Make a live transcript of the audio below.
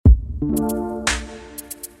Hello,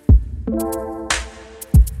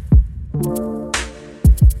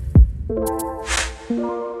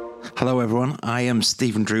 everyone. I am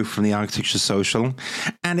Stephen Drew from the Architecture Social,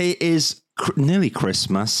 and it is nearly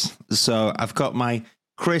Christmas. So I've got my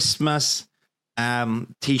Christmas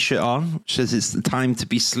t-shirt on, which says it's the time to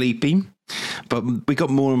be sleeping. But we got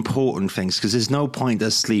more important things because there's no point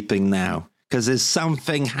us sleeping now because there's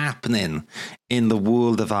something happening in the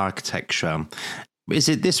world of architecture. Is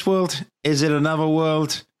it this world? Is it another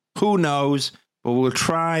world? Who knows? But we'll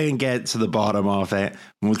try and get to the bottom of it,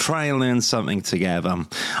 and we'll try and learn something together.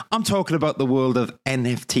 I'm talking about the world of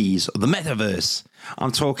NFTs, or the metaverse.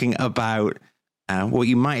 I'm talking about what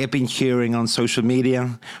you might have been hearing on social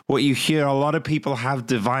media, what you hear a lot of people have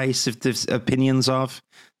divisive opinions of.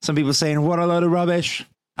 Some people saying, what a load of rubbish.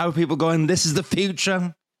 Other people going, this is the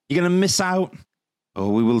future. You're going to miss out. Oh,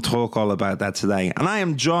 we will talk all about that today. And I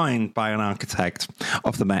am joined by an architect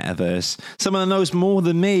of the metaverse, someone that knows more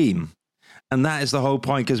than me. And that is the whole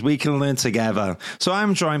point, because we can learn together. So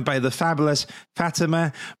I'm joined by the fabulous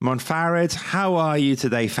Fatima Monfared. How are you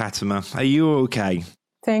today, Fatima? Are you okay?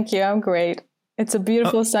 Thank you. I'm great. It's a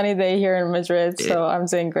beautiful sunny day here in Madrid, so I'm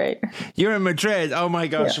doing great. You're in Madrid? Oh my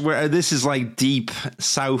gosh. Yeah. This is like deep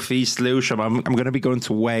southeast Lewisham. I'm going to be going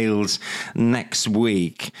to Wales next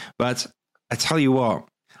week. But I tell you what,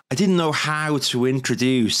 I didn't know how to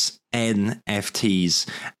introduce NFTs.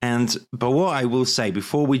 But what I will say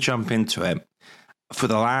before we jump into it, for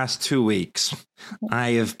the last 2 weeks,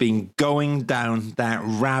 I have been going down that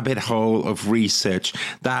rabbit hole of research,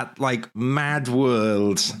 that like mad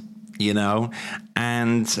world, you know,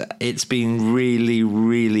 and it's been really,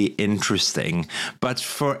 really interesting. But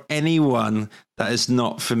for anyone that is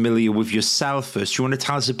not familiar with yourself first, you want to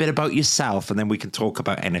tell us a bit about yourself, and then we can talk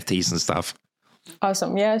about NFTs and stuff.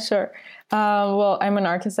 Awesome. Yeah, sure. Well, I'm an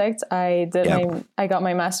architect. I got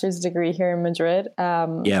my master's degree here in Madrid.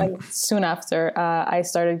 Soon after, I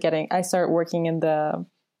started working in the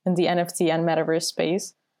NFT and metaverse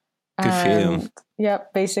space. Good for you. Yeah,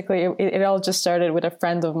 basically, it all just started with a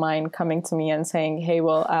friend of mine coming to me and saying, "Hey,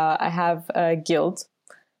 well, I have a guild,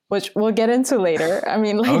 which we'll get into later." I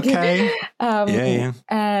mean, like, okay.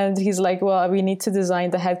 And he's like, "Well, we need to design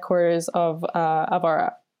the headquarters of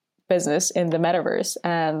our business in the metaverse,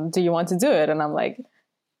 and do you want to do it?" And I'm like,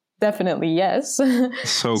 definitely yes.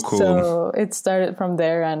 So cool. So it started from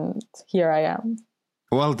there, and here I am.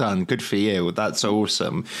 Well done. Good for you. That's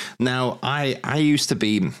awesome. Now, I used to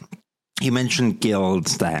be, you mentioned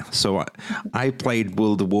guilds there. So I played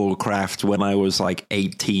World of Warcraft when I was like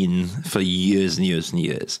 18 for years and years and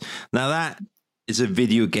years. Now that is a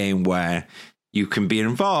video game where you can be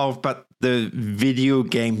involved, but the video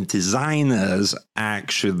game designers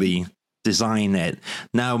actually design it.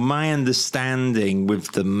 Now, my understanding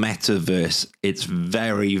with the metaverse, it's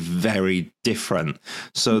very, very different.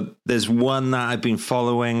 So there's one that I've been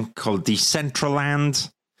following called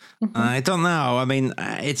Decentraland. I don't know. I mean,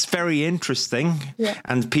 it's very interesting,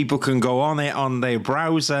 and people can go on it on their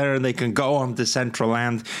browser, and they can go on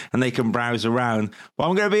Decentraland, and they can browse around. But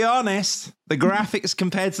I'm going to be honest, the graphics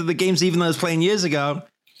compared to the games even though I was playing years ago,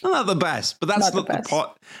 not the best. But that's not the point.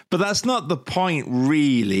 But that's not the point,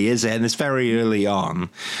 really, is it? And it's very early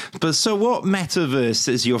on. But so, what metaverse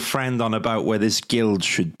is your friend on about where this guild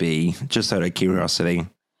should be? Just out of curiosity.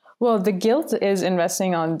 Well, the guild is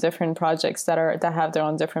investing on different projects that have their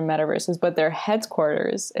own different metaverses, but their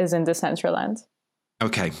headquarters is in Decentraland.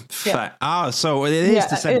 Okay. So it is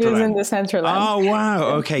Decentraland. It is in Decentraland. Oh, wow.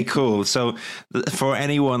 Okay, cool. So for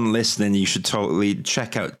anyone listening, you should totally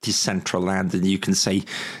check out Decentraland, and you can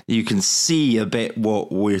see a bit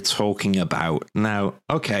what we're talking about. Now,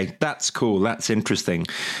 okay, that's cool. That's interesting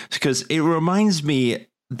because it reminds me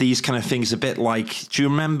these kind of things a bit like, do you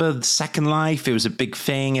remember Second Life? It was a big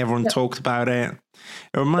thing. Everyone talked about it.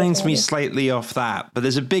 It reminds me slightly of that, but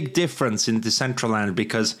there's a big difference in Decentraland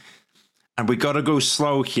because, and we got to go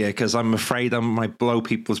slow here because I'm afraid I might blow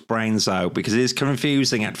people's brains out because it is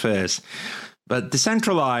confusing at first. But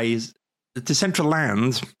Decentraland,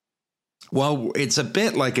 well, it's a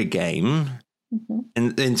bit like a game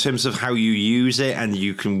in terms of how you use it, and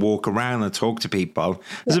you can walk around and talk to people.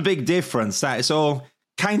 There's a big difference that it's all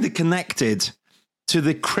kind of connected to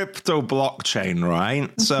the crypto blockchain,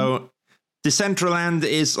 right? So Decentraland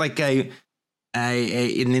is like an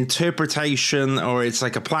interpretation, or it's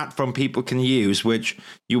like a platform people can use, where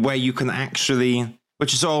you can actually,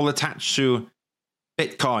 which is all attached to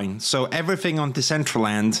Bitcoin. So everything on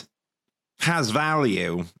Decentraland has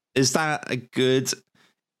value. Is that a good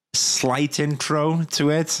slight intro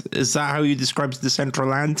to it? Is that how you describe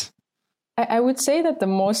Decentraland? I would say that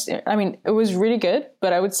it was really good,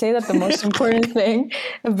 but I would say that the most important thing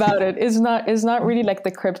about it is not really like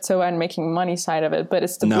the crypto and making money side of it, but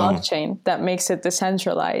it's the blockchain that makes it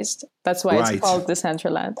decentralized. That's why it's called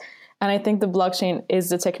Decentraland. And I think the blockchain is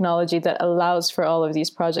the technology that allows for all of these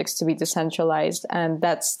projects to be decentralized. And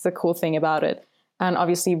that's the cool thing about it. And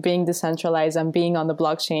obviously being decentralized and being on the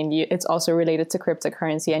blockchain, it's also related to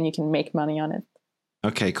cryptocurrency and you can make money on it.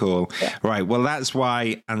 Okay, cool. Yeah. Right. Well, that's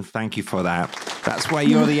why, and thank you for that. That's why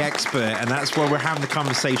you're the expert, and that's why we're having the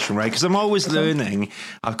conversation, right? Because I'm always learning.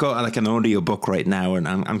 I've got like an audio book right now, and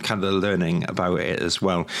I'm kind of learning about it as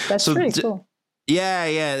well. That's pretty cool. Yeah.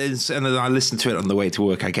 And then I listen to it on the way to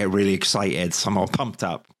work. I get really excited. So I'm all pumped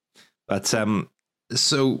up. But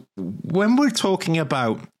so when we're talking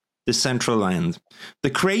about Decentraland, the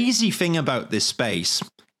crazy thing about this space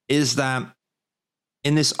is that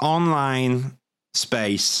in this online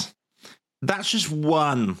space, that's just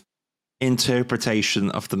one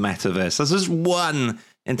interpretation of the metaverse. That's just one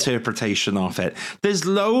interpretation of it. There's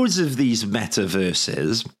loads of these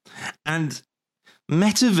metaverses, and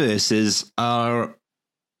metaverses are,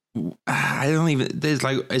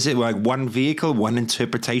 is it like one vehicle, one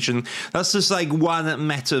interpretation? That's just like one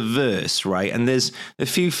metaverse, right? And there's a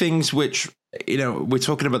few things which, we're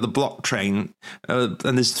talking about the blockchain, and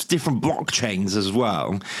there's different blockchains as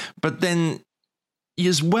well. But then,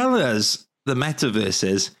 as well as the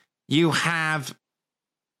metaverses, you have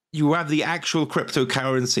the actual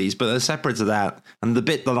cryptocurrencies, but they're separate to that. And the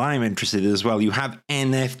bit that I'm interested in as well, you have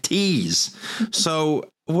NFTs. So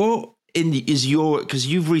what is because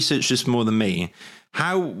you've researched this more than me,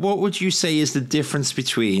 what would you say is the difference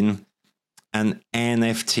between an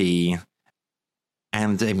NFT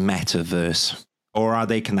and a metaverse? Or are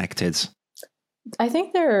they connected? I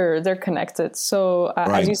think they're connected. So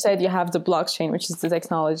as you said, you have the blockchain, which is the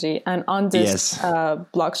technology. And on this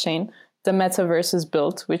blockchain, the metaverse is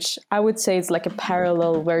built, which I would say is like a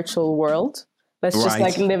parallel virtual world. Let's just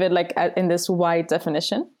like live it like in this wide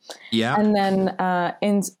definition. Yeah. And then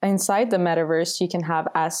inside the metaverse, you can have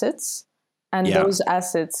assets, and those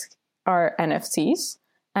assets are NFTs.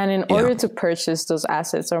 And in order to purchase those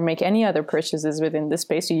assets or make any other purchases within this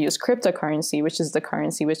space, you use cryptocurrency, which is the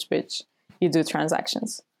currency which you do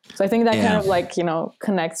transactions. So I think that kind of like,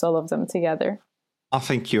 connects all of them together. I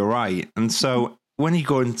think you're right. And so when you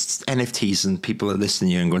go in NFTs and people are listening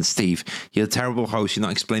to you and going, Steve, you're a terrible host. You're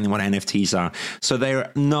not explaining what NFTs are. So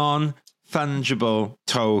they're non-fungible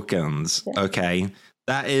tokens. Yeah. Okay.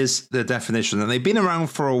 That is the definition. And they've been around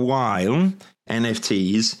for a while,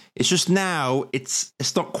 NFTs. It's just now it's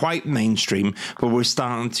not quite mainstream, but we're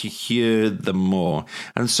starting to hear them more.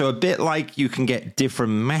 And so a bit like you can get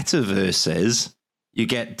different metaverses, you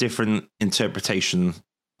get different interpretation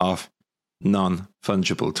of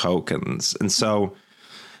non-fungible tokens. And so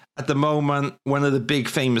at the moment, one of the big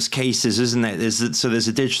famous cases, isn't it, is that there's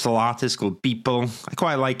a digital artist called Beeple. I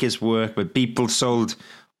quite like his work, but Beeple sold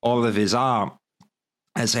all of his art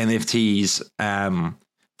as NFTs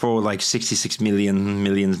for like 66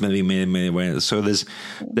 million. So there's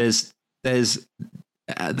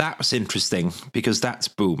that was interesting because that's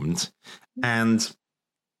boomed. And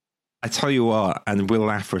I tell you what, and we'll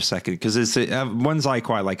laugh for a second, because there's ones I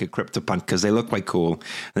quite like, a CryptoPunk, because they look quite cool.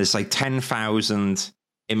 And there's like 10,000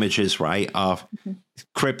 images, right, of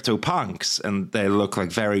CryptoPunks, and they look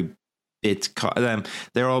like very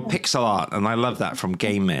they're all pixel art, and I love that from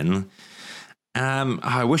gaming.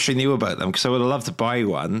 I wish I knew about them because I would have loved to buy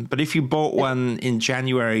one. But if you bought one in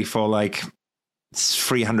January for like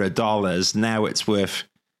 $300, now it's worth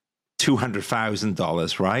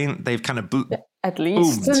 $200,000, right? They've kind of at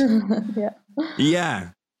least boomed.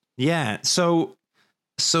 Yeah. So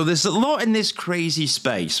there's a lot in this crazy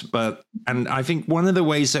space, and I think one of the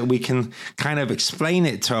ways that we can kind of explain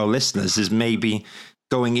it to our listeners is maybe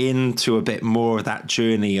going into a bit more of that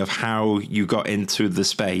journey of how you got into the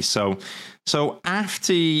space. So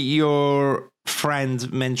after your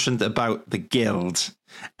friend mentioned about the guild,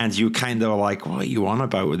 and you kind of like, what are you on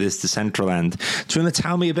about with this Decentraland? Do you want to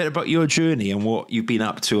tell me a bit about your journey and what you've been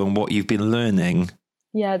up to and what you've been learning?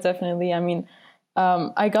 Yeah, definitely. I mean,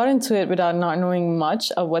 I got into it without not knowing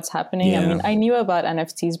much of what's happening. Yeah. I mean, I knew about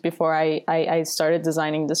NFTs before I started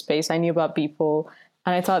designing the space. I knew about Beeple,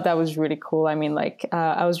 and I thought that was really cool. I mean, like,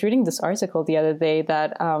 I was reading this article the other day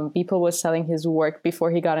that Beeple was selling his work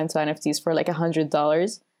before he got into NFTs for like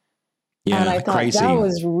 $100. Yeah, and I thought crazy. That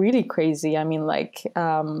was really crazy. I mean, like,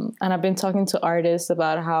 and I've been talking to artists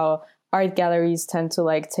about how art galleries tend to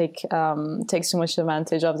like take so much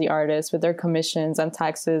advantage of the artists with their commissions and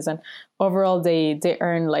taxes, and overall they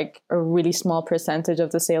earn like a really small percentage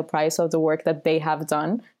of the sale price of the work that they have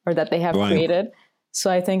done or that they have created. So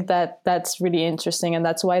I think that that's really interesting, and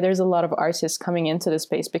that's why there's a lot of artists coming into the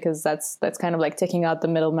space, because that's kind of like taking out the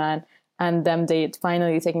middleman and them they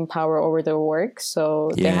finally taking power over their work.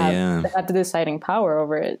 So they have the deciding power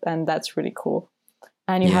over it, and that's really cool.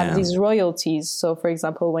 And you have these royalties. So for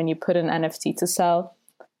example, when you put an NFT to sell,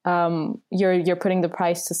 you're putting the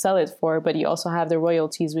price to sell it for, but you also have the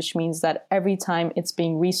royalties, which means that every time it's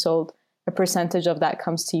being resold, a percentage of that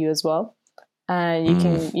comes to you as well.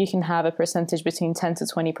 And you can have a percentage between 10 to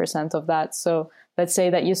 20% of that. So let's say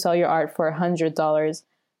that you sell your art for $100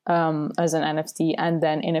 as an NFT, and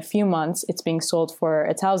then in a few months it's being sold for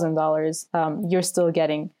 $1,000. You're still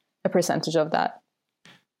getting a percentage of that.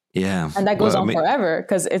 Yeah, and that goes on forever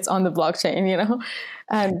because it's on the blockchain, you know,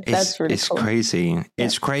 and that's really it's cool. Crazy. Yeah.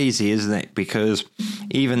 It's crazy, isn't it? Because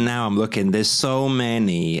even now I'm looking, there's so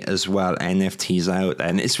many as well NFTs out there,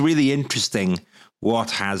 and it's really interesting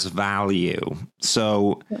what has value.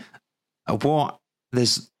 So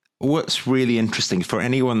what's really interesting for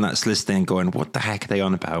anyone that's listening going, what the heck are they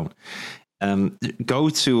on about? Go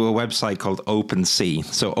to a website called OpenSea.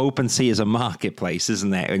 So OpenSea is a marketplace,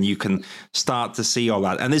 isn't it? And you can start to see all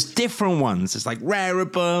that. And there's different ones. It's like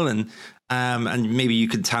Rarible and maybe you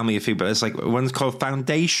could tell me a few, but it's like one's called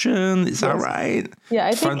Foundation. Is that right? Yeah,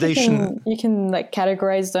 I think Foundation. You can like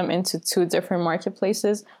categorize them into two different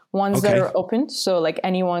marketplaces. Ones that are open, so like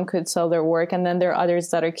anyone could sell their work, and then there are others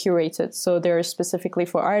that are curated. So they're specifically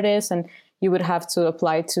for artists, and you would have to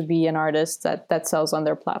apply to be an artist that sells on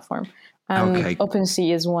their platform.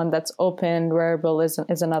 OpenSea is one that's open. Rarible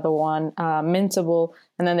is another one. Mintable,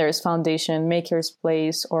 and then there's Foundation, Maker's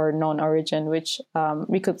Place, or Known Origin, which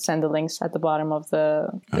we could send the links at the bottom of the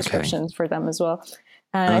descriptions for them as well.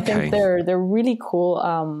 And I think they're really cool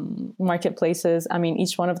marketplaces. I mean,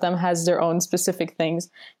 each one of them has their own specific things.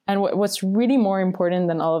 And what's really more important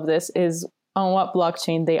than all of this is on what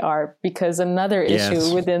blockchain they are, because another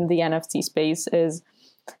issue within the NFT space is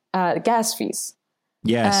gas fees.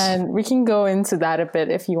 Yes. And we can go into that a bit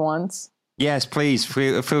if you want. Yes, please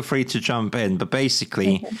feel free to jump in. But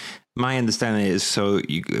basically, my understanding is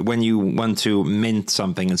when you want to mint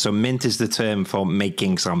something, and so mint is the term for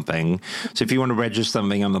making something. So if you want to register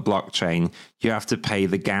something on the blockchain, you have to pay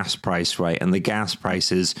the gas price, right? And the gas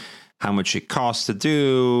price is how much it costs to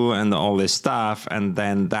do and all this stuff. And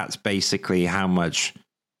then that's basically how much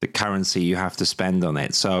the currency you have to spend on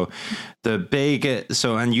it. So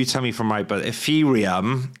and you tell me from right, but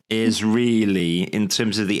Ethereum is really, in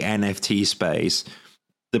terms of the NFT space,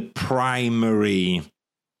 the primary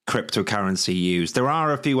cryptocurrency used. There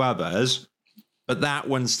are a few others, but that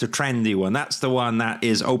one's the trendy one. That's the one that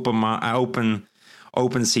is OpenSea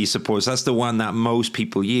supports. That's the one that most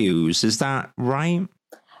people use. Is that right?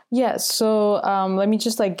 Yeah, so let me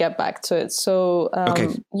just get back to it. So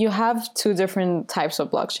you have two different types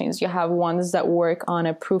of blockchains. You have ones that work on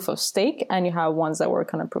a proof of stake, and you have ones that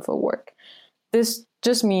work on a proof of work. This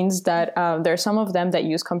just means that there are some of them that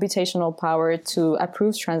use computational power to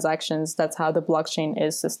approve transactions. That's how the blockchain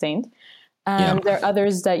is sustained. And there are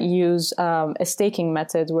others that use a staking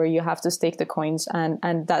method where you have to stake the coins,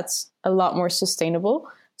 and that's a lot more sustainable.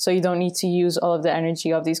 So you don't need to use all of the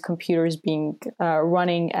energy of these computers being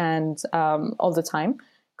running and all the time,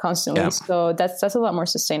 constantly. Yep. So that's a lot more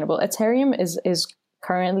sustainable. Ethereum is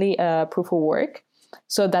currently a proof of work.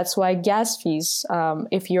 So that's why gas fees,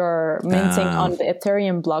 if you're minting on the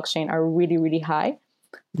Ethereum blockchain, are really, really high.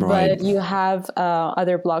 Right. But you have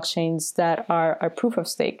other blockchains that are proof of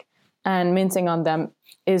stake, and minting on them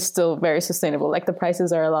is still very sustainable. Like the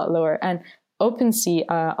prices are a lot lower. And OpenSea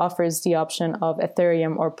offers the option of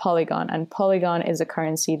Ethereum or Polygon, and Polygon is a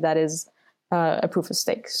currency that is a proof of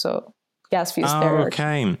stake. So gas fees there.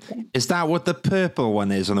 Okay. Is that what the purple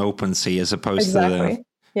one is on OpenSea as opposed to the... Right.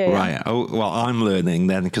 Yeah. Oh, well, I'm learning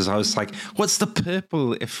then, because I was like, what's the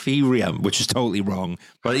purple Ethereum? Which is totally wrong.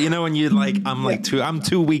 But you know, when you're like, I'm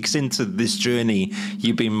 2 weeks into this journey.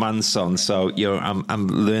 You've been months on. So I'm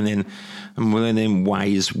learning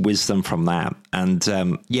wise wisdom from that. And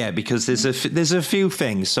because there's a few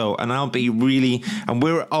things. So, and I'll be really, and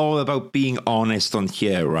we're all about being honest on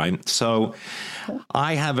here, right? So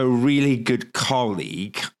I have a really good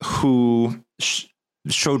colleague who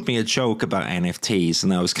showed me a joke about NFTs,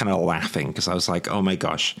 and I was kind of laughing because I was like, oh my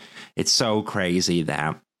gosh, it's so crazy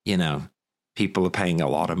that, you know, people are paying a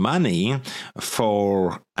lot of money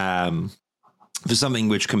for something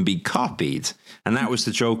which can be copied. And that was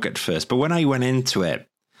the joke at first. But when I went into it,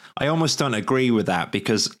 I almost don't agree with that,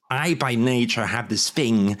 because I, by nature, had this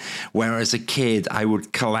thing where as a kid, I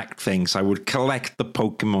would collect things. I would collect the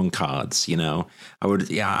Pokemon cards, you know.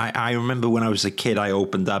 I remember when I was a kid, I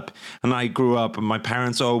opened up and I grew up and my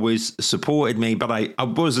parents always supported me, but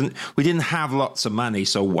we didn't have lots of money.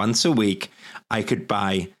 So once a week, I could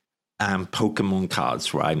buy Pokemon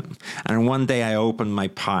cards, right? And one day I opened my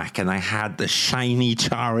pack and I had the shiny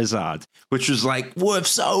Charizard, which was like worth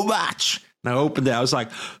so much. And I opened it, I was like,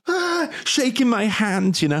 shaking my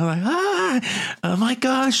hand, you know, like, oh my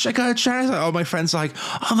gosh, I got a Charizard. All my friends are like,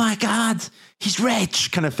 oh my God, he's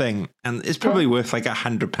rich, kind of thing. And it's probably worth like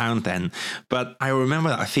 £100 then. But I remember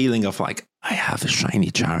that feeling of like, I have a shiny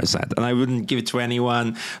Charizard, and I wouldn't give it to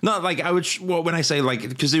anyone. Not like I would. Well, when I say like,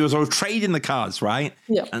 because it was all trading the cards, right?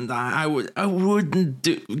 Yeah. And I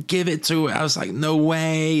wouldn't give it to. I was like, no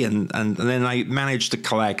way. And then I managed to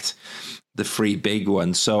collect the 3 big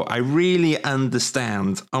ones. So I really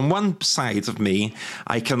understand. On one side of me,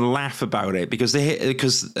 I can laugh about it because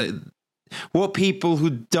what people who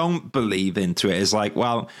don't believe into it is like,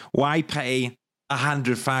 well, why pay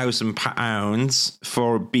 £100,000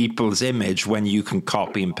 for Beeple's image when you can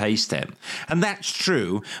copy and paste it? And that's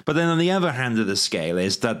true. But then on the other hand of the scale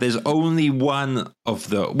is that there's only one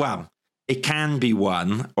of it can be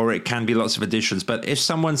one, or it can be lots of editions. But if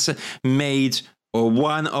someone's made a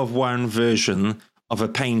one version of a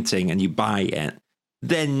painting and you buy it,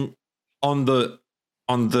 then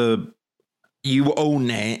you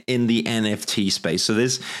own it in the NFT space. So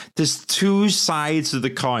there's 2 sides of the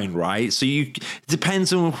coin, right? So it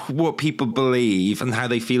depends on what people believe and how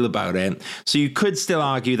they feel about it. So you could still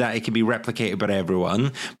argue that it can be replicated by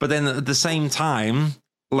everyone, but then at the same time,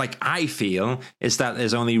 like I feel, is that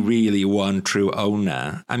there's only really one true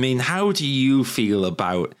owner. I mean, how do you feel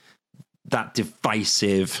about that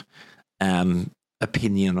divisive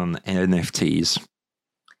opinion on NFTs?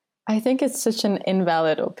 I think it's such an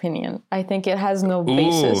invalid opinion. I think it has no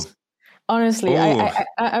basis. Ooh. Honestly,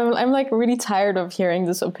 I'm like really tired of hearing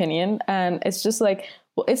this opinion. And it's just like,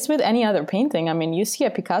 well, it's with any other painting. I mean, you see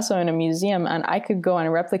a Picasso in a museum and I could go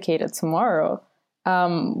and replicate it tomorrow.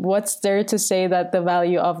 What's there to say that the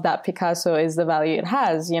value of that Picasso is the value it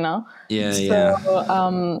has, you know? Yeah.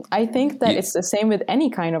 I think that it's the same with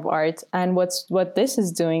any kind of art. And what this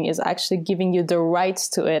is doing is actually giving you the rights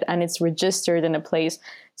to it, and it's registered in a place.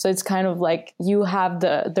 So it's kind of like you have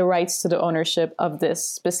the rights to the ownership of this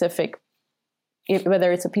specific,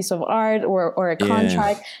 whether it's a piece of art or a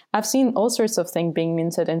contract. I've seen all sorts of things being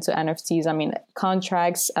minted into NFTs. I mean,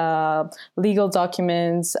 contracts, legal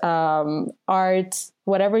documents, art,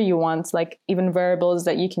 whatever you want, like even variables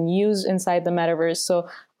that you can use inside the metaverse. So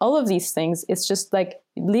all of these things, it's just like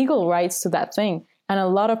legal rights to that thing. And a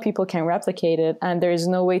lot of people can replicate it, and there is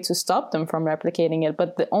no way to stop them from replicating it.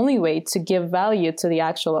 But the only way to give value to the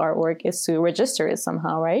actual artwork is to register it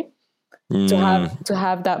somehow, right? To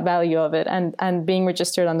have that value of it, and being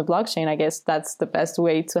registered on the blockchain, I guess that's the best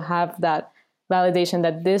way to have that validation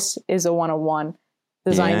that this is a one-of-one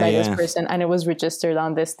designed by this person, and it was registered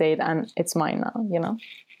on this date, and it's mine now, you know?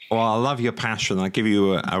 Well, I love your passion. I'll give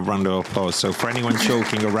you a round of applause. So for anyone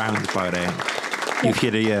joking around about it, you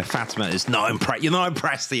hear Fatima is not impressed. You're not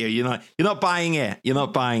impressed here. You're not buying it. You're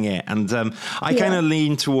not buying it. And I kind of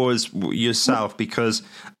lean towards yourself, because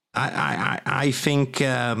I think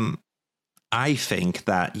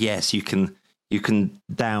that yes, you can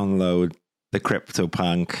download the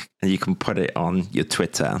CryptoPunk and you can put it on your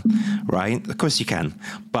Twitter, right? Of course you can,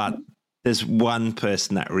 but there's one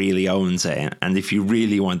person that really owns it, and if you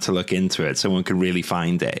really want to look into it, someone can really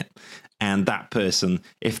find it. And that person,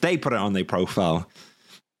 if they put it on their profile,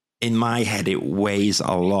 in my head, it weighs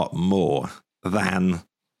a lot more than,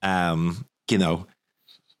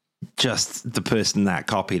 just the person that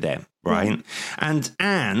copied it, right? And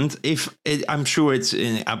if I'm sure it's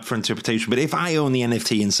up for interpretation, but if I own the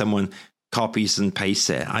NFT and someone copies and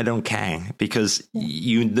pastes it, I don't care, because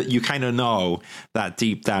you kind of know that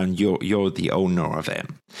deep down you're the owner of it.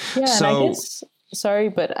 Yeah, so, and I guess. Sorry,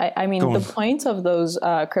 but I mean, the point of those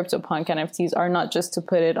CryptoPunk NFTs are not just to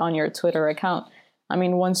put it on your Twitter account. I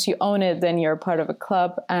mean, once you own it, then you're a part of a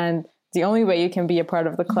club. And the only way you can be a part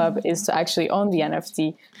of the club is to actually own the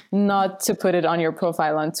NFT, not to put it on your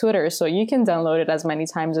profile on Twitter. So you can download it as many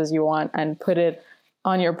times as you want and put it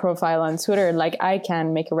on your profile on Twitter. Like I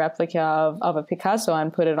can make a replica of a Picasso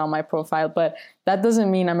and put it on my profile. But that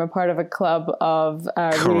doesn't mean I'm a part of a club of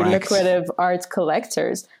really lucrative art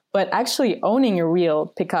collectors. But actually owning a real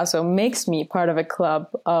Picasso makes me part of a club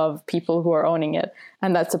of people who are owning it.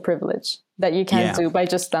 And that's a privilege that you can't do by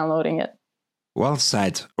just downloading it. Well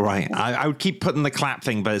said. Right. I would keep putting the clap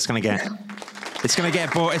thing, but it's going to get It's gonna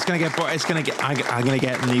get bored. It's gonna get bored. I'm gonna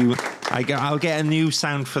get new. I'll get a new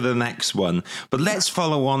sound for the next one. But let's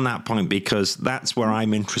follow on that point because that's where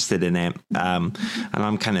I'm interested in it. And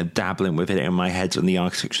I'm kind of dabbling with it in my head on the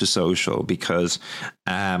Architecture Social because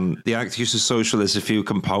the Architecture Social, there's a few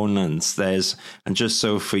components. And just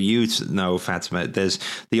so for you to know, Fatima, there's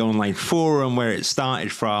the online forum where it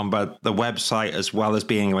started from, but the website as well as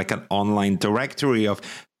being like an online directory of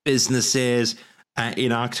businesses,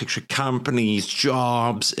 in architecture, companies,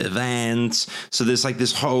 jobs, events. So there's like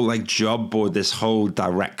this whole like job board, this whole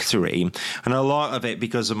directory. And a lot of it,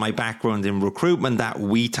 because of my background in recruitment that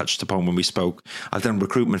we touched upon when we spoke, I've done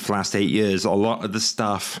recruitment for the last 8 years. A lot of the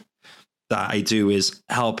stuff that I do is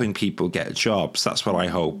helping people get jobs. That's what I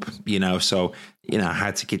hope, so,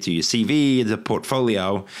 how to get to your CV, the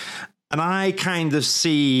portfolio. And I kind of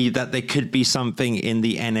see that there could be something in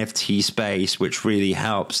the NFT space which really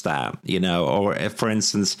helps that, or if, for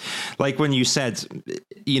instance, like when you said,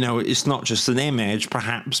 it's not just an image,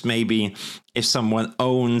 perhaps maybe if someone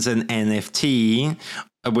owns an NFT,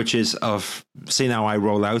 which is see now I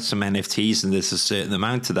roll out some NFTs and there's a certain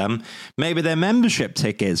amount of them, maybe they're membership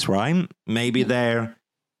tickets, right? Maybe they're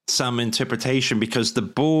some interpretation because the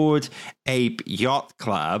Bored Ape Yacht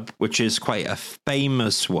Club, which is quite a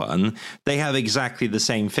famous one, they have exactly the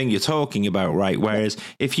same thing you're talking about, right? Whereas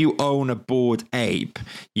if you own a Bored Ape,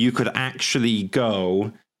 you could actually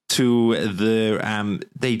go to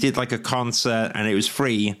they did like a concert and it was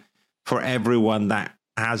free for everyone that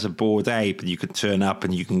has a Bored Ape, and you can turn up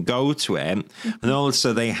and you can go to it. And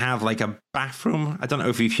also they have like a bathroom. I don't know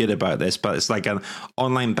if you've heard about this, but it's like an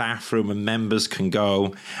online bathroom and members can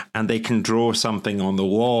go and they can draw something on the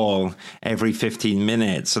wall every 15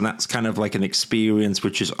 minutes. And that's kind of like an experience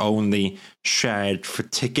which is only shared for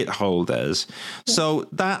ticket holders. So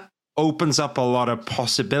that opens up a lot of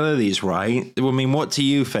possibilities, right? I mean, what do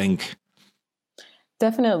you think?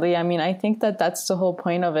 Definitely. I mean, I think that that's the whole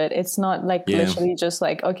point of it. It's not like literally just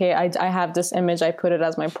like, okay, I have this image, I put it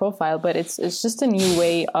as my profile, but it's just a new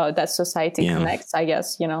way that society connects, I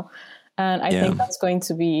guess, And I think that's going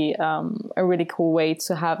to be a really cool way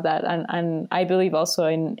to have that. And I believe also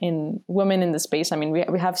in women in the space. I mean,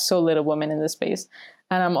 we have so little women in the space,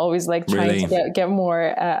 and I'm always like trying to get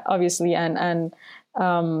more, obviously, and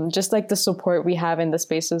just like the support we have in the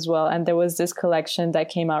space as well. And there was this collection that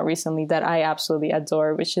came out recently that I absolutely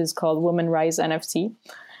adore, which is called Women Rise NFT.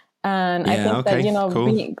 And I think that,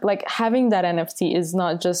 cool. Like having that NFT is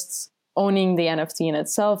not just owning the NFT in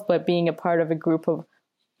itself, but being a part of a group of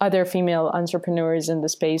other female entrepreneurs in the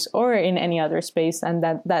space or in any other space. And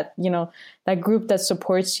that group that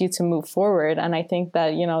supports you to move forward. And I think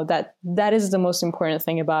that, that is the most important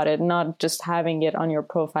thing about it, not just having it on your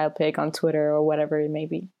profile pic on Twitter or whatever it may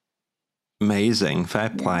be. Amazing. Fair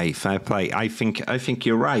play. I think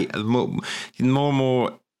you're right. More.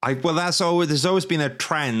 There's always been a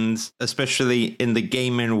trend, especially in the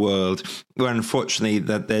gaming world, where unfortunately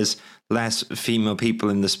that there's less female people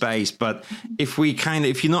in the space. But if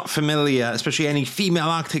you're not familiar, especially any female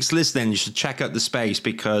architects listening, you should check out the space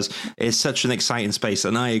because it's such an exciting space.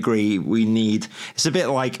 And I agree, it's a bit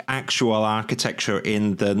like actual architecture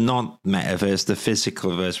in the non-metaverse, the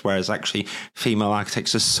physical verse, whereas actually female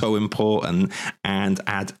architects are so important and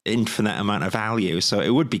add infinite amount of value. So it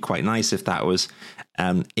would be quite nice if that was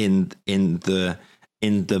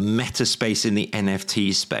in the meta space, in the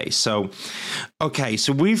NFT space. So, okay,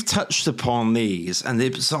 so we've touched upon these and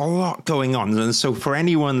there's a lot going on. And so for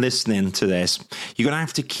anyone listening to this, you're going to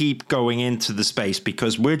have to keep going into the space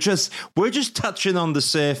because we're just touching on the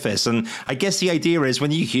surface. And I guess the idea is when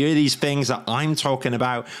you hear these things that I'm talking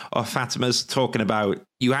about or Fatima's talking about,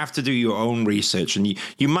 you have to do your own research and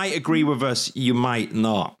you might agree with us, you might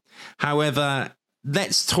not. However,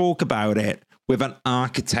 let's talk about it with an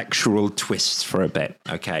architectural twist for a bit,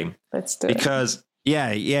 okay? Let's do it. Because,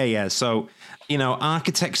 So,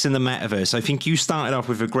 architects in the metaverse, I think you started off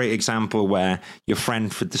with a great example where your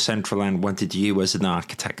friend for Decentraland wanted you as an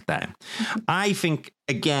architect there. I think,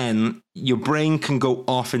 again, your brain can go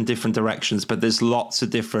off in different directions, but there's lots of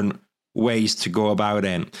different ways to go about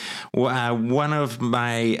it. One of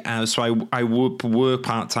my, I work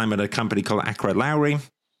part-time at a company called Accurate Lowry.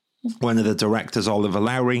 One of the directors, Oliver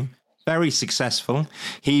Lowry, very successful.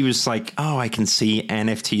 He was like, I can see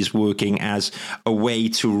NFTs working as a way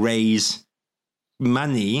to raise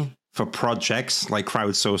money for projects like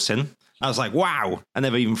crowdsourcing. I was like, wow, I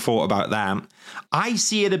never even thought about that. I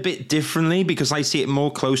see it a bit differently because I see it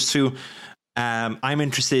more close to, I'm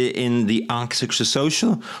interested in the Architecture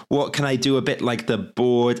Social. What can I do a bit like the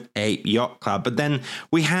Bored Ape Yacht Club? But then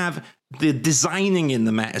we have the designing in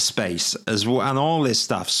the meta space as well, and all this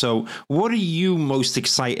stuff. So what are you most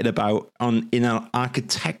excited about in an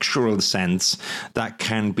architectural sense that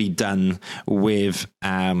can be done with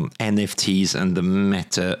NFTs and the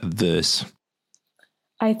metaverse?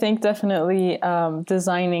 I think definitely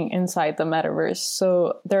designing inside the metaverse.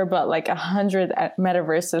 So there are about like 100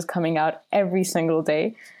 metaverses coming out every single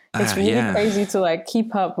day. It's really crazy to like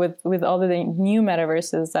keep up with all of the new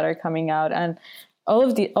metaverses that are coming out, and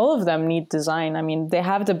all of them need design. I mean, they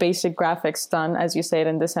have the basic graphics done, as you said,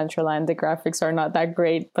 in Decentraland. The graphics are not that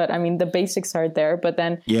great, but I mean, the basics are there. But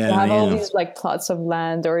then you have all these like plots of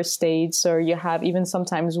land or estates, or you have even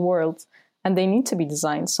sometimes worlds, and they need to be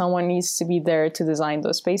designed. Someone needs to be there to design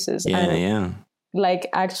those spaces. Like,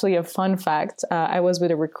 actually, a fun fact, I was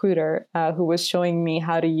with a recruiter who was showing me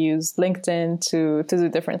how to use LinkedIn to do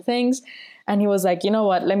different things. And he was like, you know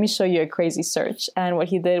what, let me show you a crazy search. And what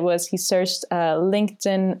he did was he searched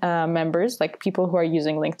LinkedIn members, like people who are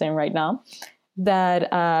using LinkedIn right now,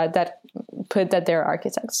 that put that they're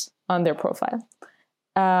architects on their profile.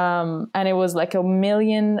 And it was like 1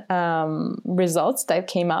 million results that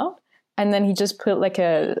came out. And then he just put like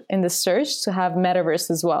in the search to have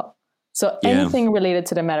metaverse as well. So anything related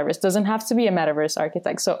to the metaverse doesn't have to be a metaverse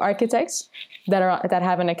architect. So architects that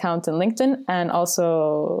have an account in LinkedIn and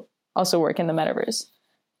also work in the metaverse.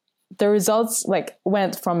 The results like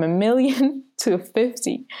went from 1 million to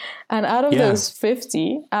 50. And out of those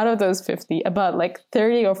 50, about like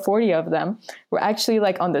 30 or 40 of them were actually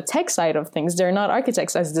like on the tech side of things. They're not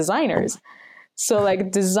architects, as designers. So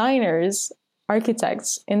like designers,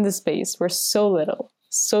 architects in the space were so little,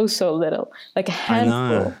 so little, like a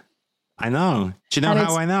handful. I know. Do you know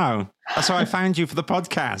how I know? That's how I found you for the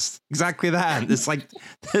podcast. Exactly that. There's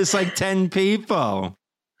like 10 people,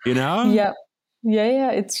 you know? Yeah.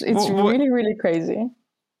 It's really crazy.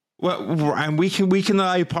 Well, and we can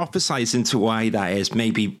hypothesize into why that is.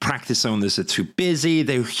 Maybe practice owners are too busy.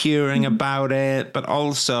 They're hearing about it, but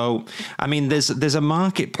also, I mean, there's a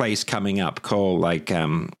marketplace coming up called like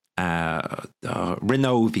Renovi,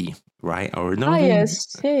 right? Or Renovi? Ah,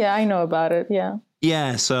 yes. Yeah, I know about it. Yeah.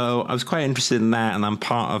 Yeah, so I was quite interested in that, and I'm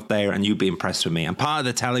part of there, and you'd be impressed with me. I'm part of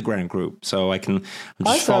the Telegram group, so I'm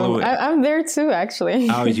just follow it. I'm there too, actually.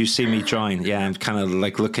 Oh, you see me join? Yeah, I'm kind of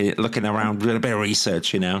like looking around, doing a bit of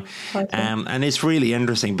research, you know, and it's really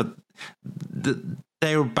interesting. But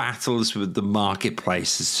their battles with the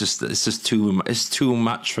marketplace, it's just too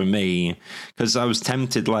much for me, because I was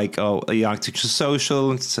tempted, like, the Architecture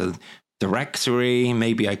Social, it's a directory.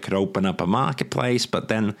 Maybe I could open up a marketplace, but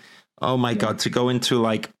then. Oh my God, to go into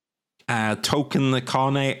like token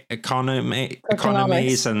economies and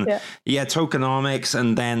tokenomics,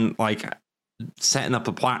 and then like setting up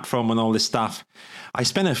a platform and all this stuff. I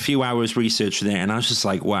spent a few hours researching it, and I was just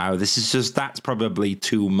like, wow, that's probably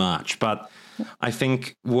too much. But I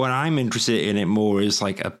think what I'm interested in it more is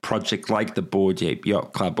like a project like the Bored Ape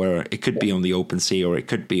Yacht Club, where it could be on the OpenSea or it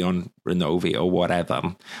could be on Renovi or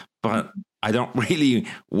whatever. But I don't really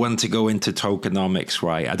want to go into tokenomics,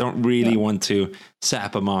 right? I don't really want to set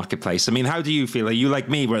up a marketplace. I mean, how do you feel? Are you like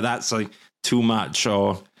me, where that's like too much,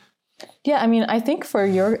 or? Yeah, I mean, I think for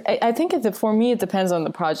me, it depends on the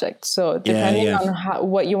project. So depending on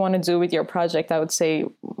what you want to do with your project, I would say,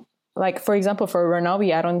 like, for example, for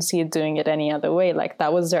Renovi, I don't see it doing it any other way. Like,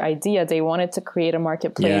 that was their idea. They wanted to create a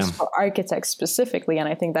marketplace for architects specifically. And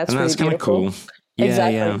I think that's really beautiful. Cool.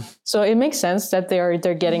 Exactly. Yeah. So it makes sense that they're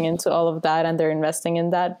getting into all of that and they're investing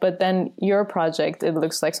in that. But then your project, it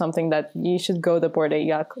looks like something that you should go the Bored Ape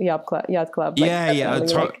Yacht Club.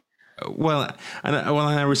 Like, Well,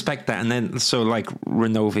 I respect that. And then, so like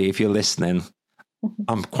Renovi, if you're listening,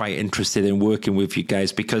 I'm quite interested in working with you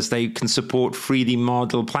guys, because they can support 3D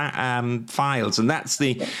model files, and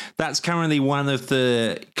that's currently one of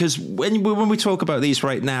the, because when we talk about these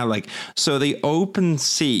right now, like, so the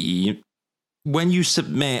OpenSea, when you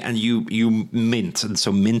submit and you mint, and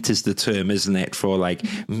so mint is the term, isn't it, for like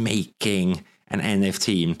making an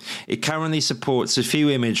NFT. It currently supports a few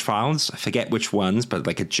image files. I forget which ones, but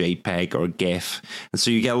like a JPEG or a GIF. And so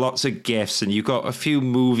you get lots of GIFs, and you've got a few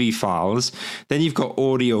movie files. Then you've got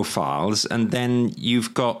audio files, and then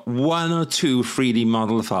you've got 1 or 2 3D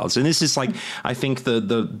model files. And this is like, I think the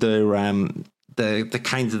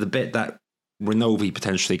kind of the bit that Renovi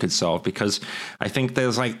potentially could solve, because I think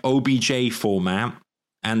there's like OBJ format,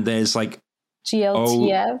 and there's like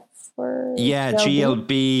GLTF.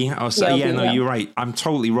 GLB. GLB, no, you're right. I'm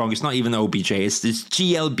totally wrong. It's not even OBJ. It's this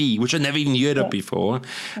GLB, which I never even heard of before.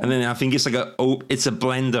 And then I think it's like it's a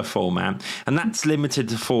Blender format, and that's limited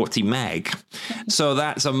to 40 meg. So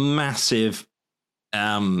that's a massive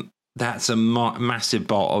that's a massive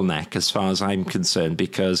bottleneck as far as I'm concerned,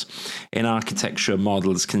 because in architecture,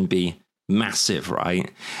 models can be massive, right?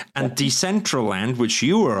 And Decentraland, which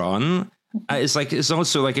you were on, it's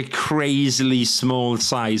also like a crazily small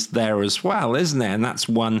size there as well, isn't it? And that's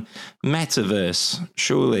one metaverse,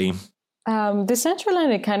 surely.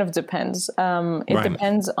 Decentraland, it kind of depends. It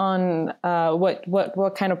depends on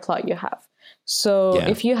what kind of plot you have. So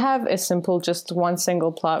if you have a simple, just one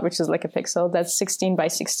single plot, which is like a pixel, that's 16 by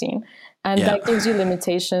 16. And that gives you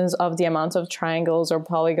limitations of the amount of triangles or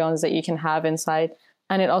polygons that you can have inside.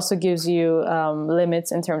 And it also gives you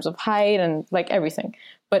limits in terms of height and like everything.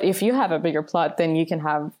 But if you have a bigger plot, then you can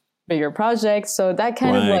have bigger projects. So that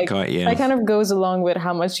kind of that kind of goes along with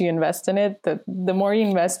how much you invest in it. The more you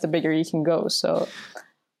invest, the bigger you can go. So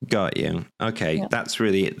got you. Okay. That's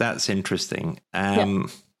interesting. But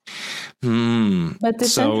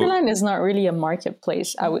Decentraland is not really a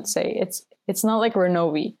marketplace, I would say. It's not like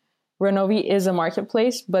Renovi. Renovi is a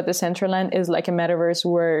marketplace, but Decentraland is like a metaverse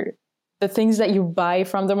where the things that you buy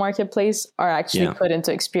from the marketplace are actually put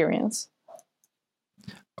into experience.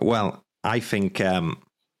 Well, I think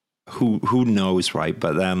who knows, right?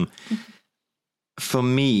 But for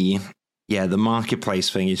me, the marketplace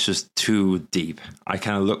thing is just too deep. I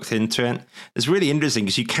kind of looked into it. It's really interesting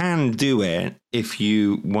because you can do it if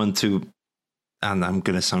you want to. And I'm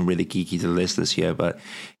going to sound really geeky to the listeners here, but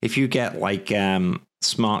if you get like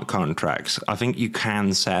smart contracts, I think you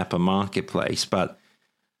can set up a marketplace. But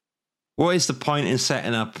what is the point in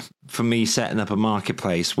setting up a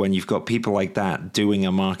marketplace when you've got people like that doing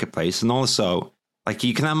a marketplace? And also, like,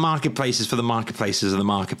 you can have marketplaces for the marketplaces of the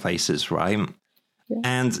marketplaces, right?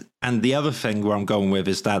 Yeah. And the other thing where I'm going with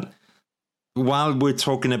is that while we're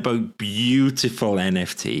talking about beautiful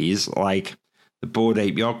NFTs, like the Bored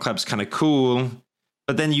Ape Yacht Club's kind of cool,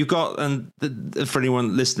 but then you got, and for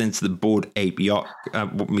anyone listening to the Bored Ape Yacht,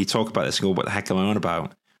 when we talk about this, and go, what the heck am I on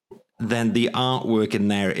about? Then the artwork in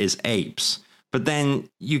there is apes. But then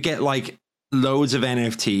you get like loads of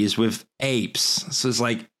NFTs with apes. So it's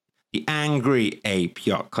like the Angry Ape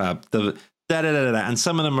Yacht Club, the da-da-da-da, and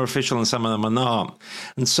some of them are official and some of them are not.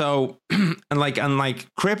 And so, and like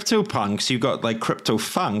CryptoPunks, you've got like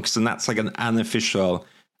CryptoFunks, and that's like an unofficial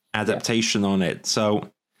adaptation on it. So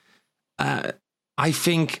I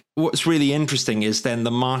think what's really interesting is then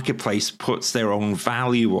the marketplace puts their own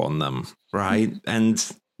value on them, right? And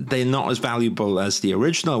they're not as valuable as the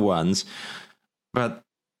original ones. But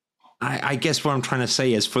I guess what I'm trying to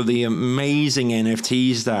say is, for the amazing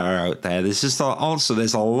NFTs that are out there, there's a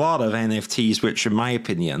lot of NFTs which, in my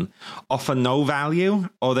opinion, offer no value,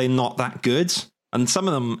 or they're not that good. And some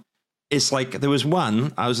of them, it's like, there was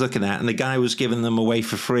one I was looking at and the guy was giving them away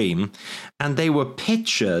for free, and they were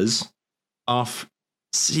pictures of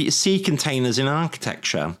sea containers in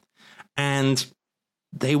architecture, and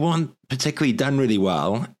they weren't particularly done really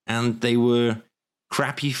well, and they were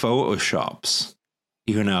crappy photoshops,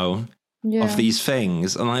 of these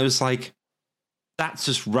things. And I was like, that's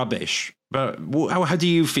just rubbish. But how do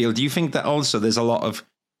you feel? Do you think that also there's a lot of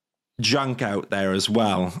junk out there as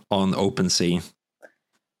well on OpenSea?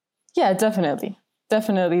 Yeah, definitely.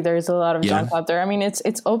 Definitely, there's a lot of junk out there. I mean, it's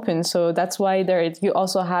open, so that's why you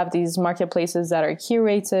also have these marketplaces that are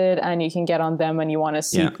curated, and you can get on them when you want to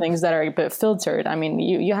see things that are a bit filtered. I mean,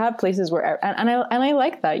 you have places where, and I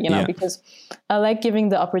like that, because I like giving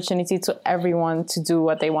the opportunity to everyone to do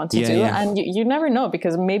what they want to do, and you never know,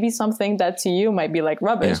 because maybe something that to you might be like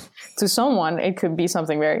rubbish, to someone it could be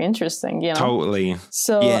something very interesting. Totally.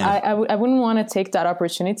 So I wouldn't want to take that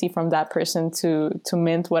opportunity from that person to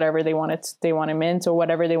mint whatever they want to mint, or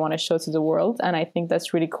whatever they want to show to the world. And I think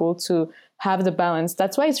that's really cool to have the balance.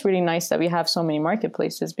 That's why it's really nice that we have so many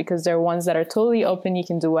marketplaces, because there are ones that are totally open. You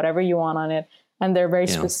can do whatever you want on it. And there are very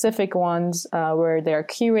specific ones where they're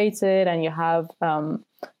curated, and you have,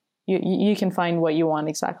 you can find what you want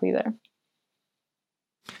exactly there.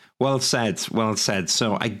 Well said. Well said.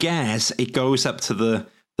 So I guess it goes up to the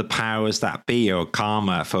powers that be, or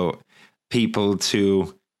karma, for people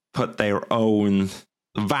to put their own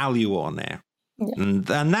value on there. Yeah.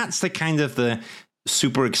 And that's the kind of the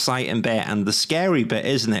super exciting bit and the scary bit,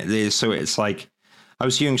 isn't it? So it's like, I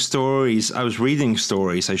was reading stories,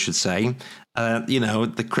 I should say,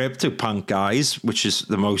 the CryptoPunk guys, which is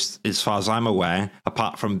the most, as far as I'm aware,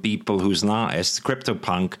 apart from Beeple, who's an artist, the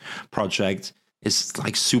CryptoPunk project is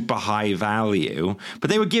like super high value, but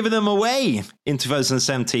they were giving them away in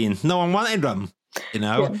 2017. No one wanted them,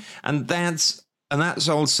 and that's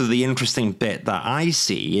also the interesting bit that I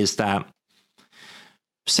see, is that,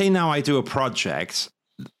 say now I do a project,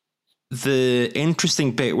 the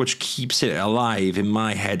interesting bit which keeps it alive in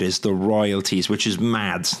my head is the royalties, which is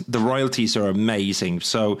mad. The royalties are amazing.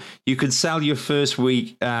 So you could sell your first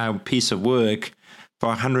week piece of work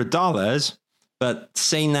for $100, but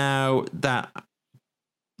say now that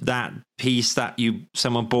piece that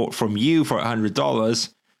someone bought from you for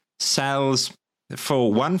 $100 sells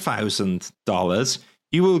for $1,000.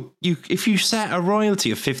 If you set a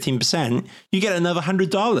royalty of 15%, you get another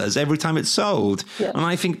 $100 every time it's sold. Yeah. And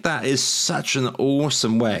I think that is such an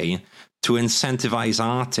awesome way to incentivize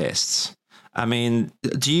artists. I mean,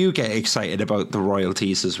 do you get excited about the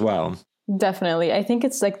royalties as well? Definitely. I think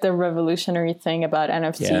it's like the revolutionary thing about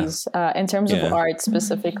NFTs in terms of art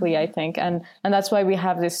specifically, I think. And that's why we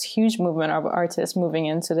have this huge movement of artists moving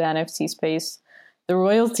into the NFT space. The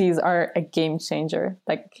royalties are a game changer.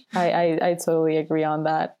 Like I totally agree on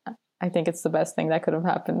that. I think it's the best thing that could have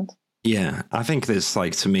happened. Yeah, I think there's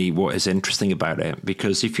like, to me, what is interesting about it,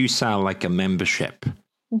 because if you sell like a membership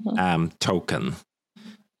token,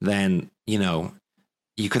 then, you know,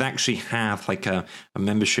 you could actually have like a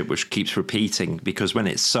membership which keeps repeating, because when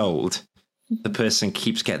it's sold, the person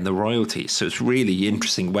keeps getting the royalties. So it's really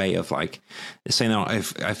interesting way of like saying, oh,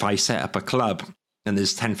 if I set up a club and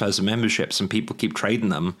there's 10,000 memberships and people keep trading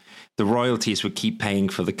them, the royalties would keep paying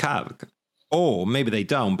for the club. Or maybe they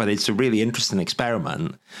don't, but it's a really interesting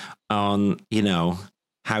experiment on, you know,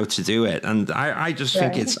 how to do it. And I just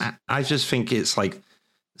think it's like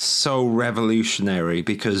so revolutionary,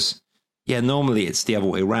 because normally it's the other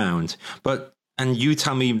way around. And you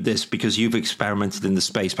tell me this because you've experimented in the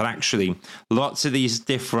space, but actually lots of these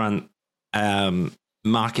different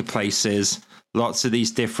marketplaces, lots of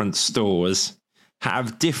these different stores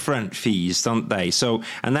have different fees, don't they? So,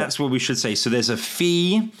 and that's what we should say. So there's a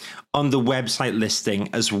fee on the website listing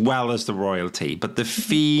as well as the royalty, but the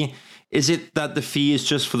fee, is it that the fee is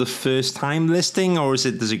just for the first time listing, or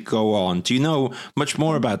does it go on? Do you know much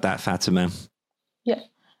more about that, Fatima? Yeah,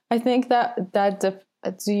 I think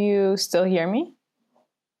do you still hear me?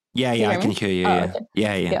 Yeah, I can hear you. Okay.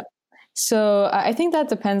 Yeah. So I think that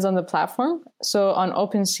depends on the platform. So on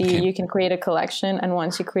OpenSea, you can create a collection, and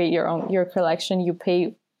once you create your collection, you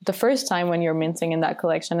pay the first time when you're minting in that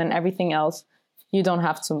collection, and everything else you don't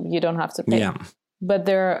have to pay. Yeah. But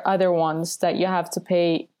there are other ones that you have to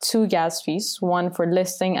pay 2 gas fees, one for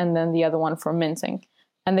listing and then the other one for minting.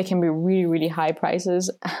 And they can be really, really high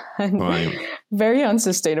prices and very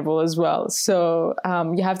unsustainable as well. So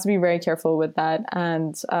you have to be very careful with that.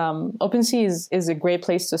 And OpenSea is a great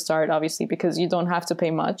place to start, obviously, because you don't have to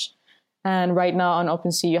pay much. And right now on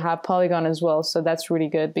OpenSea, you have Polygon as well. So that's really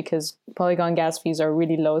good, because Polygon gas fees are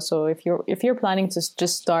really low. So if you're planning to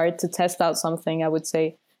just start to test out something, I would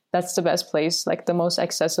say that's the best place, like the most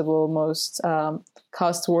accessible, most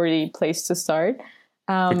cost-worthy place to start.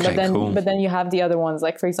 But then you have the other ones,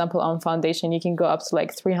 like for example on Foundation, you can go up to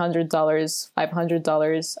like $300,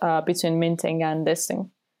 $500 between minting and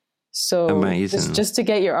listing. So just to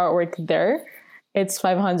get your artwork there, it's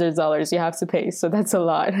 $500 you have to pay. So that's a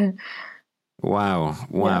lot. Wow.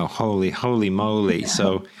 Yeah. Holy moly.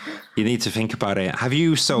 So you need to think about it. Have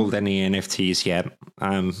you sold any NFTs yet?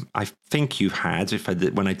 I think you had,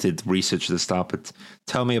 when I did research at the start, but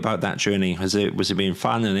tell me about that journey. Was it been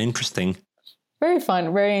fun and interesting? Very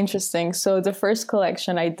fun, very interesting. So the first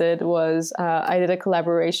collection I did was I did a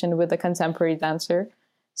collaboration with a contemporary dancer.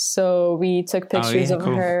 So we took pictures of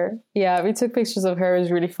her. Yeah, we took pictures of her. It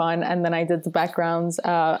was really fun. And then I did the backgrounds.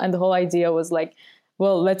 And the whole idea was like,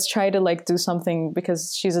 well, let's try to like do something,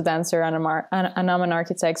 because she's a dancer and I'm an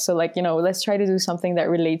architect. So like, you know, let's try to do something that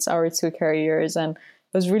relates our 2 careers. And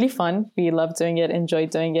it was really fun. We loved doing it, enjoyed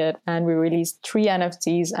doing it. And we released 3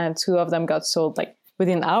 NFTs and 2 of them got sold like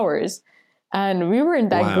within hours. And we weren't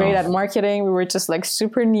that great at marketing. We were just like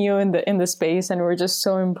super new in the space, and we were just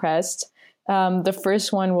so impressed. The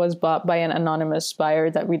first one was bought by an anonymous buyer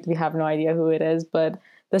that we have no idea who it is, but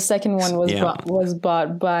the second one was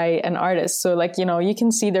bought by an artist. So like, you know, you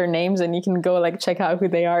can see their names and you can go like check out who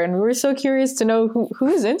they are. And we were so curious to know who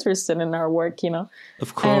is interested in our work, you know.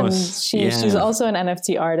 Of course. And she's also an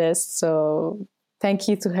NFT artist, so thank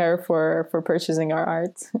you to her for purchasing our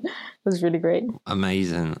art. It was really great.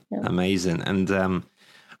 Amazing. And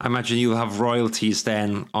I imagine you'll have royalties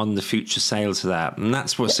then on the future sales of that. And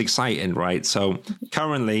that's what's exciting, right? So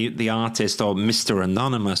currently the artist or Mr.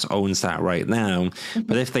 Anonymous owns that right now.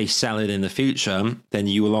 But if they sell it in the future, then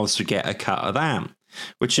you will also get a cut of that,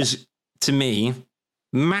 which is, to me,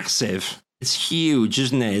 massive. It's huge,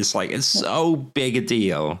 isn't it? It's like, it's so big a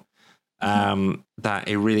deal. That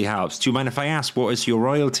it really helps. Do you mind if I ask, what is your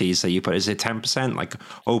royalties that you put? Is it 10% like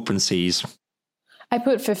OpenSea's? I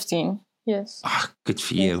put 15. Yes. Oh, good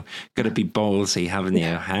for you. Got to be ballsy, haven't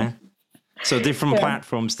you? Huh? So different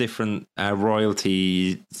platforms, different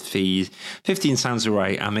royalty fees. 15 sounds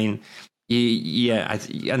right. I mean,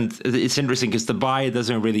 and it's interesting because the buyer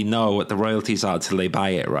doesn't really know what the royalties are till they buy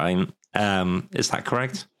it, right? Is that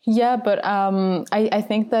correct? Yeah, but I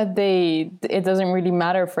think that it doesn't really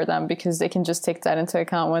matter for them because they can just take that into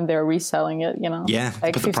account when they're reselling it, Yeah,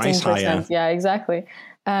 like put the price higher. Yeah, exactly.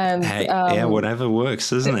 And whatever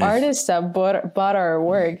works, isn't it? Artists that bought our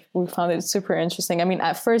work, we found it super interesting. I mean,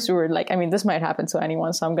 at first we were like, this might happen to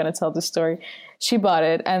anyone, so I'm going to tell the story. She bought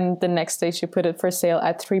it, and the next day she put it for sale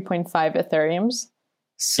at 3.5 Ethereums.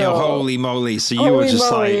 So holy moly! So you were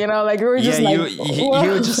just like, we were just you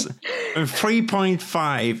were just 3.5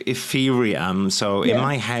 Ethereum. So in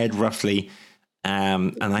my head, roughly,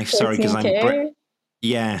 and I'm sorry because I'm.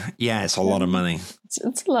 Yeah, it's a lot of money.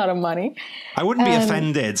 It's a lot of money. I wouldn't be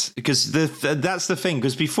offended because that's the thing.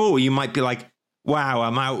 Because before you might be like, "Wow,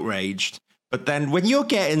 I'm outraged," but then when you're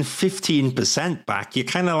getting 15% back, you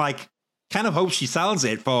kind of hope she sells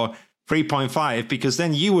it for 3.5 because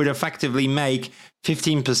then you would effectively make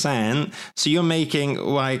 15%. So you're making a